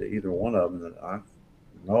contraindication to either one of them that I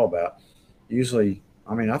know about. Usually,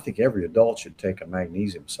 I mean, I think every adult should take a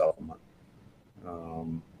magnesium supplement.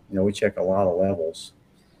 We check a lot of levels,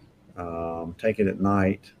 take it at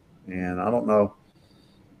night, and I don't know.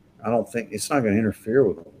 I don't think it's not going to interfere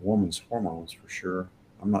with a woman's hormones for sure.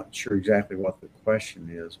 I'm not sure exactly what the question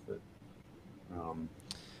is, but um,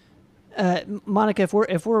 Monica,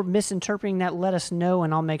 if we're misinterpreting that, let us know,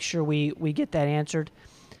 and I'll make sure we get that answered.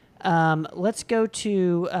 Let's go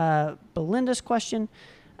to Belinda's question.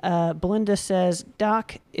 Belinda says,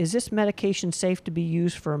 Doc, is this medication safe to be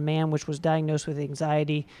used for a man which was diagnosed with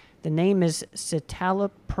anxiety? The name is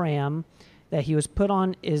citalopram that he was put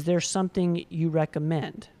on. Is there something you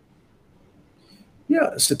recommend?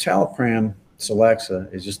 yeah, citalopram,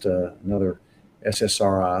 Celexa, is just another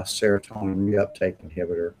SSRI, serotonin reuptake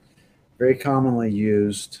inhibitor, very commonly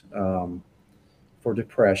used for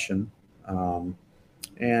depression. Um,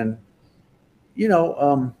 and, you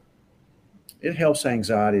know, it helps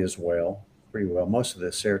anxiety as well, pretty well. Most of the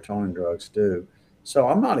serotonin drugs do. So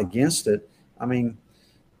I'm not against it. I mean,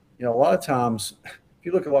 a lot of times, if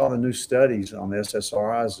you look at a lot of the new studies on the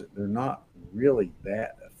SSRIs, they're not really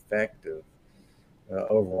that effective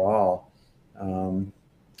overall. Um,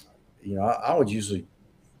 I would usually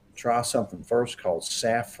try something first called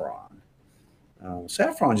saffron.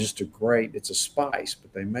 Saffron is just it's a spice,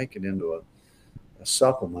 but they make it into a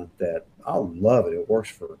supplement that I love it. It works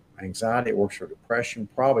for anxiety, it works for depression,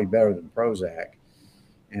 probably better than Prozac,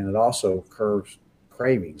 and it also curbs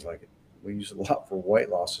cravings. We use it a lot for weight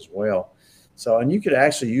loss as well. So, and you could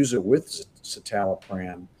actually use it with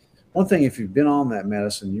citalopram. One thing, if you've been on that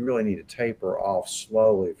medicine, you really need to taper off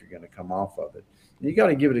slowly if you're going to come off of it. And you got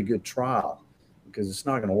to give it a good trial because it's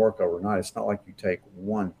not going to work overnight. It's not like you take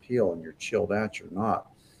one pill and you're chilled out. You're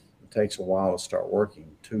not. It takes a while to start working,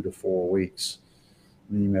 2 to 4 weeks.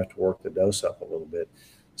 And then you have to work the dose up a little bit.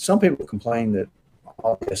 Some people complain that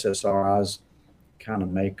all the SSRIs kind of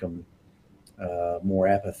make them more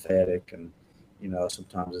apathetic, and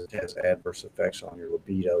sometimes it has adverse effects on your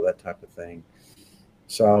libido, that type of thing.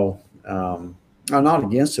 So I'm not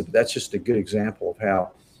against it, but that's just a good example of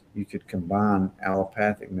how you could combine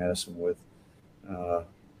allopathic medicine with uh,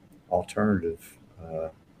 alternative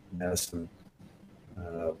medicine.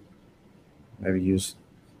 Uh, Maybe use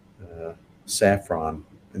uh, saffron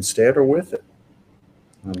instead or with it.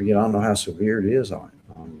 Again, I don't know how severe it is on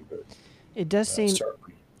you, but It does seem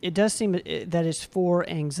certainly. it does seem that it's for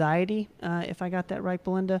anxiety. If I got that right,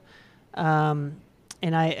 Belinda. Um,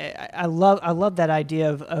 and I love that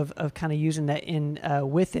idea of kind of using that in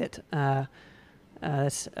with it.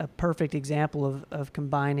 It's a perfect example of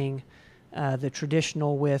combining the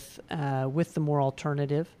traditional with the more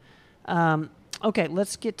alternative. Okay,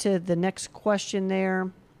 let's get to the next question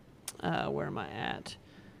there. Where am I at?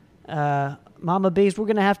 Mama Bees, we're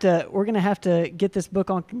gonna have to get this book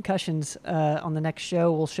on concussions on the next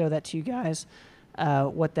show. We'll show that to you guys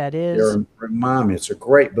what that is. Remind me, it's a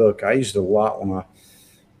great book. I used it a lot when I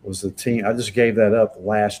was a teen. I just gave that up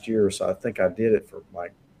last year, so I think I did it for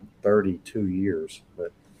like 32 years.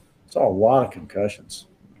 But it's all a lot of concussions.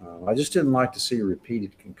 I just didn't like to see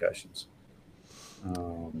repeated concussions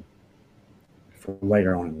um, for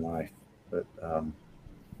later on in life. But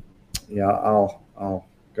yeah, I'll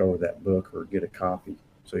go with that book or get a copy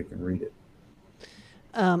so you can read it.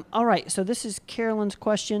 All right, so this is Carolyn's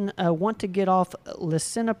question. Want to get off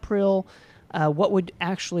lisinopril? What would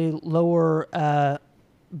actually lower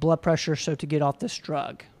blood pressure? So to get off this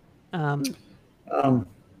drug. Um, Um,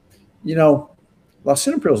 you know,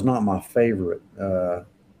 Lisinopril is not my favorite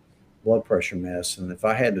blood pressure medicine. If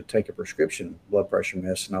I had to take a prescription blood pressure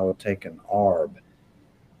medicine, I would take an ARB,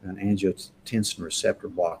 an angiotensin receptor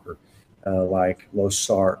blocker, like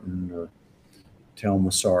losartan or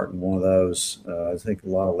telmisartan, one of those. I think a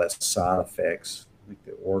lot of less side effects. I think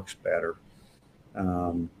it works better.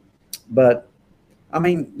 Um, but I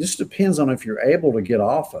mean, just depends on if you're able to get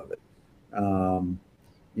off of it. Um,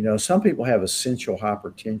 some people have essential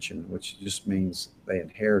hypertension, which just means they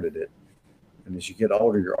inherited it. And as you get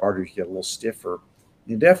older, your arteries get a little stiffer.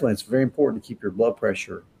 definitely, it's very important to keep your blood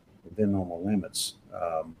pressure within normal limits.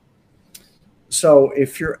 So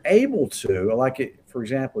if you're able to, like it, for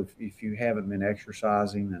example, if you haven't been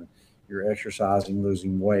exercising and you're exercising,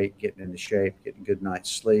 losing weight, getting into shape, getting a good night's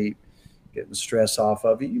sleep, getting stress off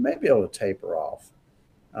of you, you may be able to taper off.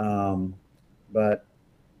 Um, but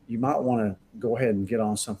you might want to go ahead and get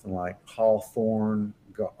on something like hawthorn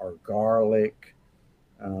or garlic.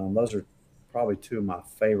 Those are probably two of my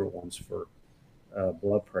favorite ones for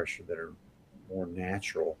blood pressure that are more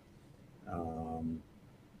natural. Um,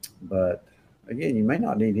 but again, you may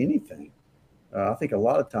not need anything. I think a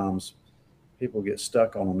lot of times people get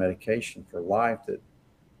stuck on a medication for life that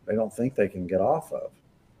they don't think they can get off of.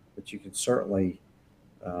 But you can certainly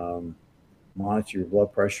um, monitor your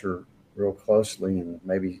blood pressure real closely and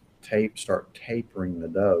maybe start tapering the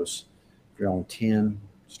dose. If you're on 10,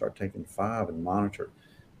 start taking 5 and monitor.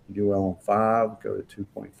 You do well on 5, go to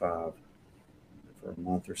 2.5 for a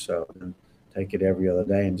month or so, and take it every other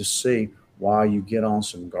day and just see while you get on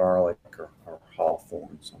some garlic or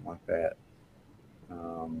hawthorn, something like that.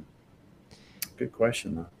 Um, Good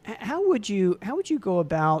question, though. How would you go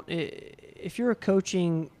about if you're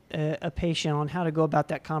coaching a patient on how to go about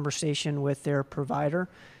that conversation with their provider?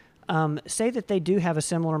 Say that they do have a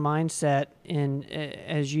similar mindset in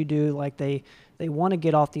as you do, like they want to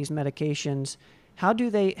get off these medications. How do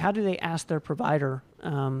they ask their provider?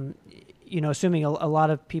 Assuming a lot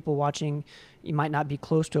of people watching, you might not be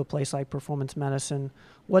close to a place like Performance Medicine.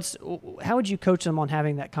 How would you coach them on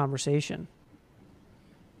having that conversation?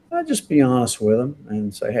 I'd just be honest with them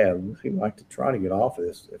and say, hey, I'd really like to try to get off of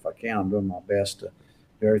this. If I can, I'm doing my best to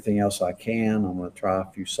do everything else I can. I'm going to try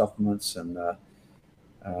a few supplements and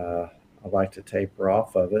I'd like to taper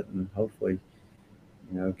off of it and hopefully,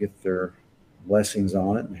 get their blessings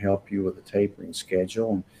on it and help you with the tapering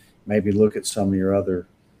schedule and maybe look at some of your other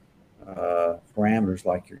parameters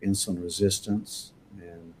like your insulin resistance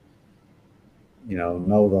and,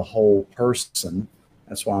 know the whole person.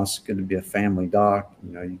 That's why it's good to be a family doc.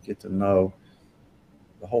 You get to know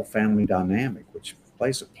the whole family dynamic, which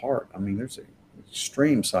plays a part. I mean, there's an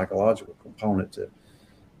extreme psychological component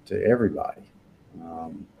to everybody.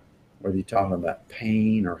 Um, Whether you're talking about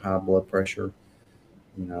pain or high blood pressure,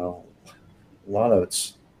 you know, a lot of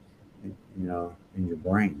it's, in your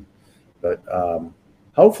brain. But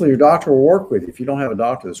hopefully your doctor will work with you. If you don't have a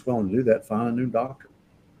doctor that's willing to do that, find a new doctor.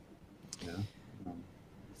 You know, um,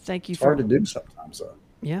 Thank you it's hard for to do sometimes, though.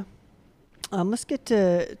 yeah. Let's get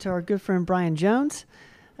to our good friend Brian Jones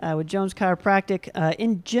with Jones Chiropractic.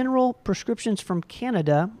 In general, prescriptions from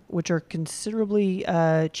Canada, which are considerably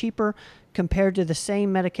cheaper compared to the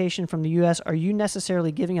same medication from the U.S., are you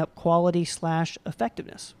necessarily giving up quality /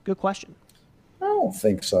 effectiveness? Good question. I don't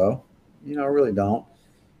think so. I really don't.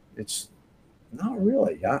 It's not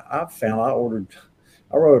really. I've found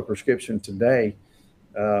I wrote a prescription today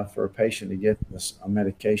for a patient to get a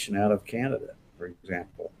medication out of Canada, for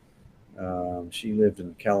example. She lived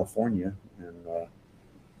in California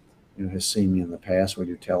and has seen me in the past. We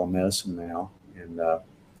do telemedicine now, and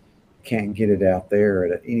can't get it out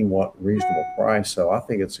there at any what reasonable price. So I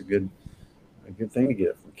think it's a good thing to get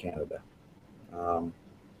it from Canada. Um,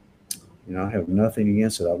 I have nothing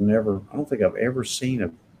against it. I don't think I've ever seen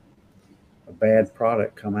a bad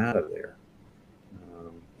product come out of there.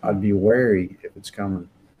 I'd be wary if it's coming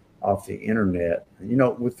off the internet.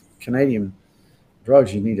 With Canadian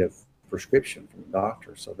drugs, you need a prescription from a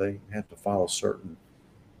doctor, so they have to follow certain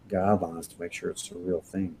guidelines to make sure it's the real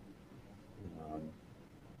thing. Um,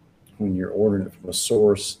 when you're ordering it from a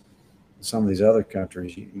source in some of these other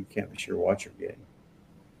countries, you can't be sure what you're getting.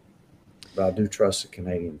 But I do trust the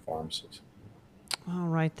Canadian pharmacies. All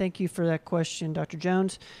right. Thank you for that question, Dr.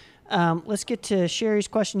 Jones. Let's get to Sherry's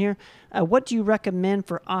question here. What do you recommend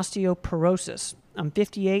for osteoporosis? I'm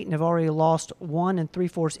 58 and have already lost 1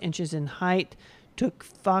 3/4 inches in height. Took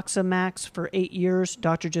Foxamax for 8 years.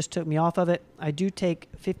 Doctor just took me off of it. I do take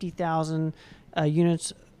 50,000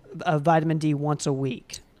 units of vitamin D once a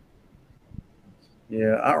week.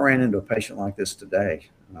 Yeah, I ran into a patient like this today.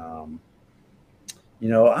 Um,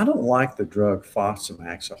 I don't like the drug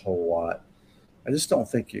Fosamax a whole lot. I just don't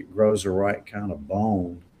think it grows the right kind of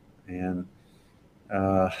bone, and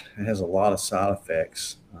it has a lot of side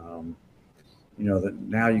effects. That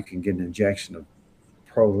now you can get an injection of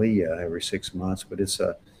Prolia every 6 months, but it's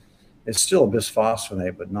still a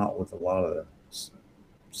bisphosphonate, but not with a lot of the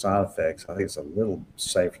side effects. I think it's a little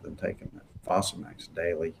safer than taking Fosamax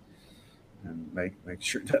daily and make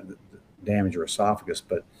sure it doesn't damage your esophagus.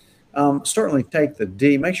 But certainly take the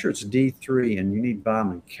D. Make sure it's D3, and you need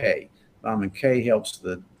vitamin K. Vitamin K helps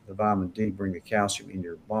the vitamin D bring the calcium into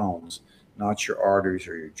your bones, not your arteries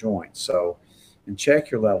or your joints. So and check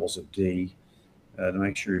your levels of D to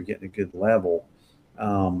make sure you're getting a good level.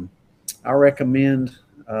 I recommend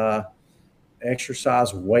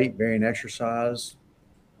exercise, weight-bearing exercise.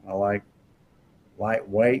 I like light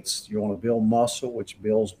weights. You want to build muscle, which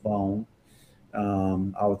builds bone.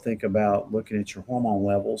 I would think about looking at your hormone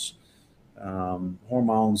levels.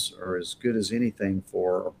 Hormones are as good as anything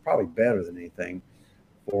for, or probably better than anything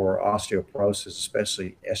for osteoporosis,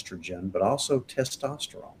 especially estrogen, but also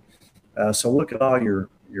testosterone. So look at all your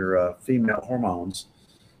female hormones,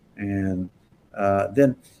 and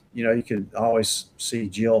then you can always see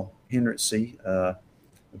Jill Henritzsey, the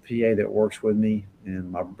PA that works with me in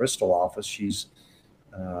my Bristol office. She's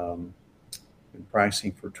been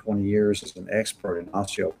practicing for 20 years as an expert in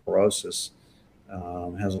osteoporosis.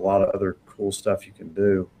 Has a lot of other cool stuff you can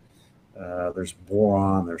do. There's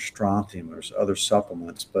boron, there's strontium, there's other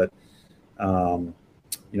supplements, but I don't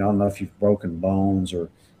know if you've broken bones or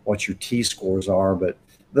what your T scores are, but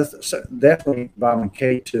definitely vitamin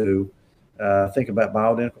K2. Think about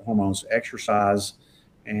bioidentical hormones, exercise,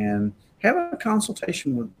 and have a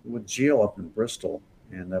consultation with Jill up in Bristol,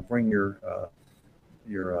 and bring your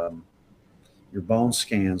bone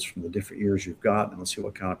scans from the different years you've gotten, and let's see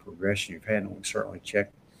what kind of progression you've had, and we can certainly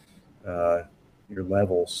check your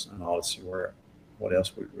levels and all to see what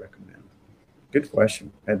else we would recommend. Good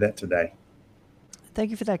question. Had that today.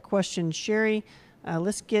 Thank you for that question, Sherry.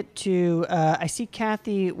 Let's get to, I see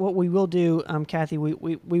Kathy. What we will do, Kathy,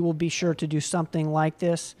 we will be sure to do something like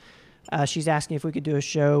this. She's asking if we could do a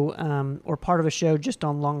show or part of a show just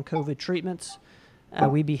on long COVID treatments.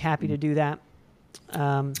 We'd be happy to do that.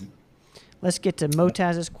 Let's get to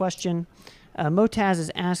Motaz's question. Motaz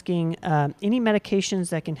is asking, any medications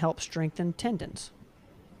that can help strengthen tendons?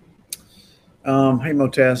 Hey,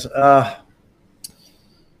 Motaz.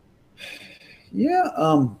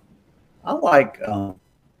 I like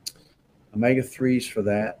omega-3s for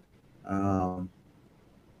that. I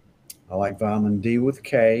like vitamin D with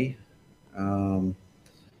K. I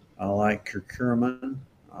like curcumin.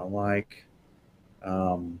 I like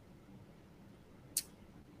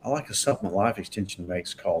a supplement Life Extension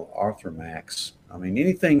makes called Arthromax. I mean,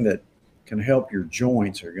 anything that can help your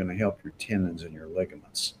joints are going to help your tendons and your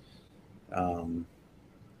ligaments. I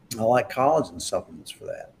like collagen supplements for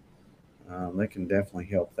that. They can definitely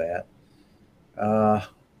help that.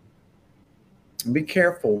 Be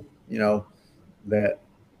careful, that,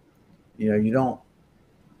 you don't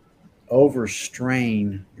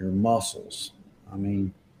overstrain your muscles. I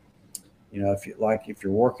mean, if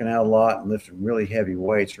you're working out a lot and lifting really heavy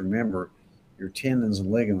weights, remember your tendons and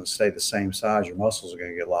ligaments stay the same size. Your muscles are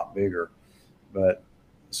going to get a lot bigger,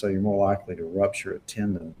 so you're more likely to rupture a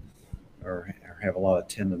tendon or have a lot of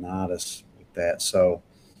tendonitis with that. So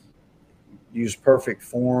use perfect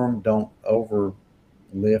form. Don't overlift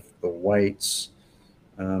the weights.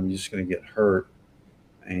 You're just going to get hurt.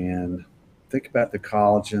 And think about the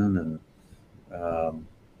collagen, and of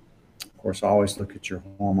course, always look at your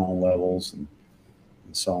hormone levels and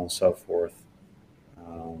so on and so forth.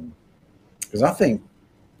 Because I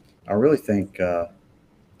really think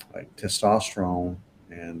like testosterone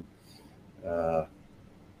and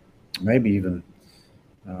maybe even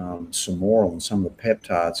Sumoral and some of the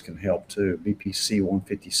peptides can help too. BPC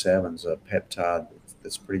 157 is a peptide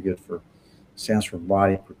that's pretty good for, stands for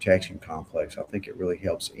body protection complex. I think it really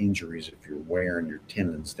helps injuries if you're wearing your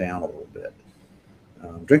tendons down a little bit.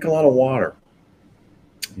 Drink a lot of water.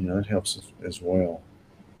 It helps as well.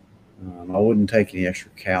 I wouldn't take any extra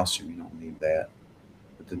calcium. You don't need that.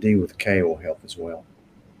 But the D with K will help as well.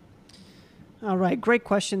 All right. Great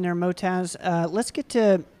question there, Motaz. Let's get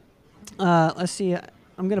to, let's see.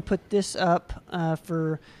 I'm going to put this up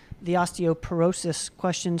for the osteoporosis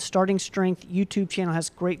question. Starting Strength YouTube channel has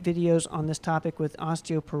great videos on this topic with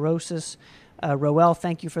osteoporosis. Roel,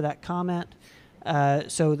 thank you for that comment.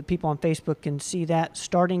 So the people on Facebook can see that.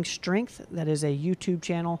 Starting Strength, that is a YouTube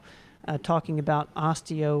channel talking about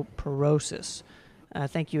osteoporosis.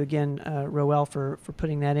 Thank you again, Roel, for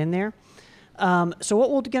putting that in there. So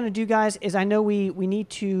what we're going to do, guys, is I know we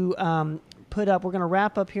need to put up, we're going to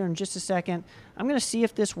wrap up here in just a second. I'm going to see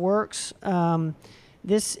if this works.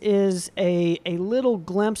 This is a little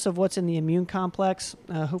glimpse of what's in the immune complex.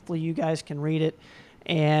 Hopefully you guys can read it.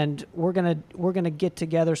 And we're gonna get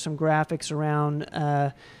together some graphics around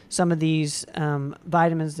some of these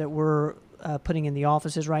vitamins that we're putting in the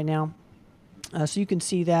offices right now. So you can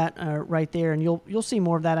see that right there, and you'll see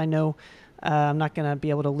more of that. I know I'm not going to be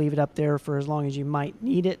able to leave it up there for as long as you might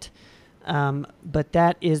need it, but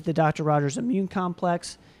that is the Dr. Rogers Immune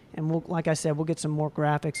Complex, and like I said, we'll get some more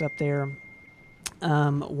graphics up there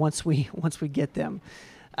once we get them.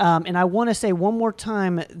 And I want to say one more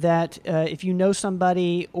time that if you know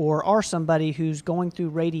somebody or are somebody who's going through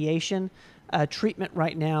radiation treatment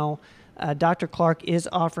right now, Dr. Clark is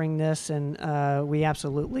offering this, and we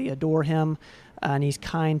absolutely adore him, and he's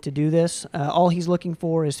kind to do this. All he's looking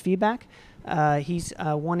for is feedback. He's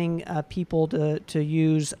wanting people to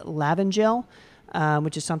use Lavengel,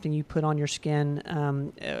 which is something you put on your skin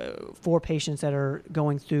for patients that are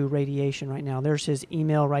going through radiation right now. There's his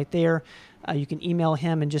email right there. You can email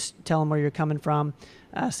him and just tell him where you're coming from.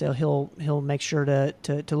 So he'll make sure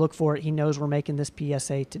to look for it. He knows we're making this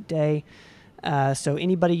PSA today. So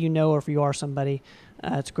anybody you know, or if you are somebody,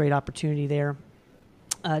 it's a great opportunity there.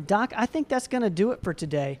 Doc, I think that's going to do it for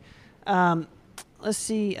today. Let's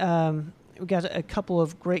see. We got a couple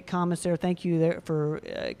of great comments there. Thank you there for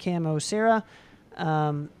Camo Sarah.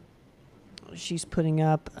 She's putting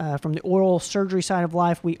up from the oral surgery side of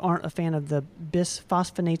life. We aren't a fan of the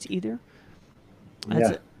bisphosphonates either.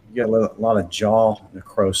 You get a lot of jaw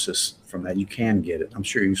necrosis from that. You can get it. I'm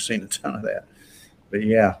sure you've seen a ton of that. But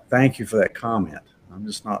yeah, thank you for that comment. I'm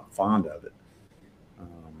just not fond of it.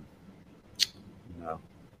 No.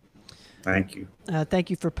 Thank you.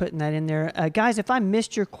 Thank you for putting that in there. Guys, if I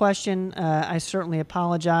missed your question, I certainly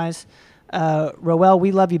apologize. Roel,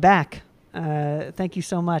 we love you back. Thank you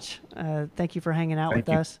so much. Thank you for hanging out with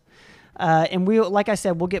us. And we, like I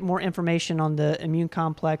said, we'll get more information on the immune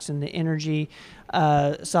complex and the energy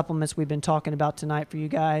supplements we've been talking about tonight for you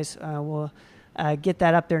guys. We'll get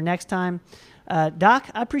that up there next time. Doc,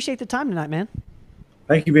 I appreciate the time tonight, man.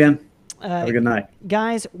 Thank you, Ben. Have a good night.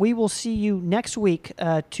 Guys, we will see you next week,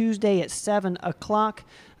 Tuesday at 7 o'clock.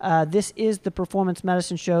 This is the Performance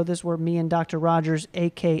Medicine Show. This is where me and Dr. Rogers,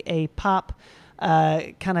 a.k.a. Pop,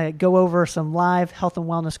 kind of go over some live health and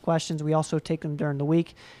wellness questions. We also take them during the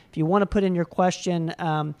week. If you want to put in your question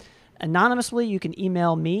anonymously, you can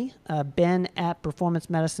email me,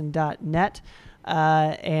 ben@performancemedicine.net,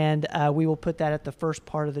 and we will put that at the first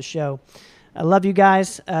part of the show. I love you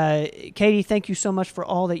guys. Katie, thank you so much for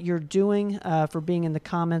all that you're doing, for being in the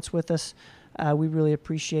comments with us. We really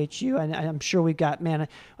appreciate you. And I'm sure we've got,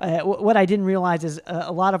 what I didn't realize is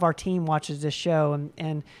a lot of our team watches this show.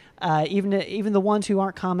 And even the ones who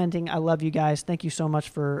aren't commenting, I love you guys. Thank you so much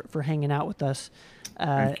for hanging out with us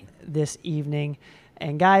this evening.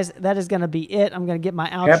 And guys, that is going to be it. I'm going to get my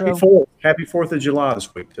outro. Happy 4th of July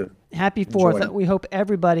this week, too. Happy 4th. We hope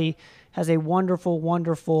everybody has a wonderful,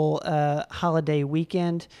 wonderful holiday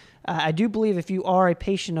weekend. I do believe if you are a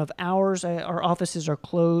patient of ours, our offices are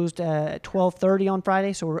closed at 12:30 on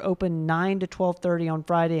Friday. So we're open 9 to 12:30 on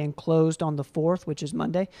Friday and closed on the 4th, which is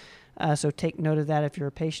Monday. So take note of that if you're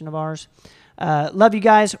a patient of ours. Love you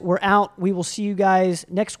guys. We're out. We will see you guys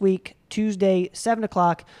next week, Tuesday, 7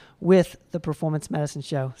 o'clock, with the Performance Medicine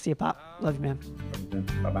Show. See you, Pop. Love you, man.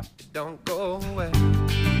 Bye-bye. Don't go away.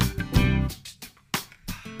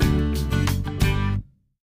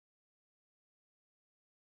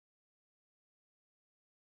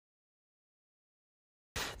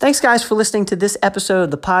 Thanks, guys, for listening to this episode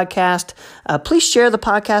of the podcast. Please share the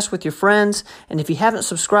podcast with your friends. And if you haven't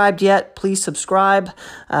subscribed yet, please subscribe.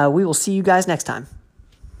 We will see you guys next time.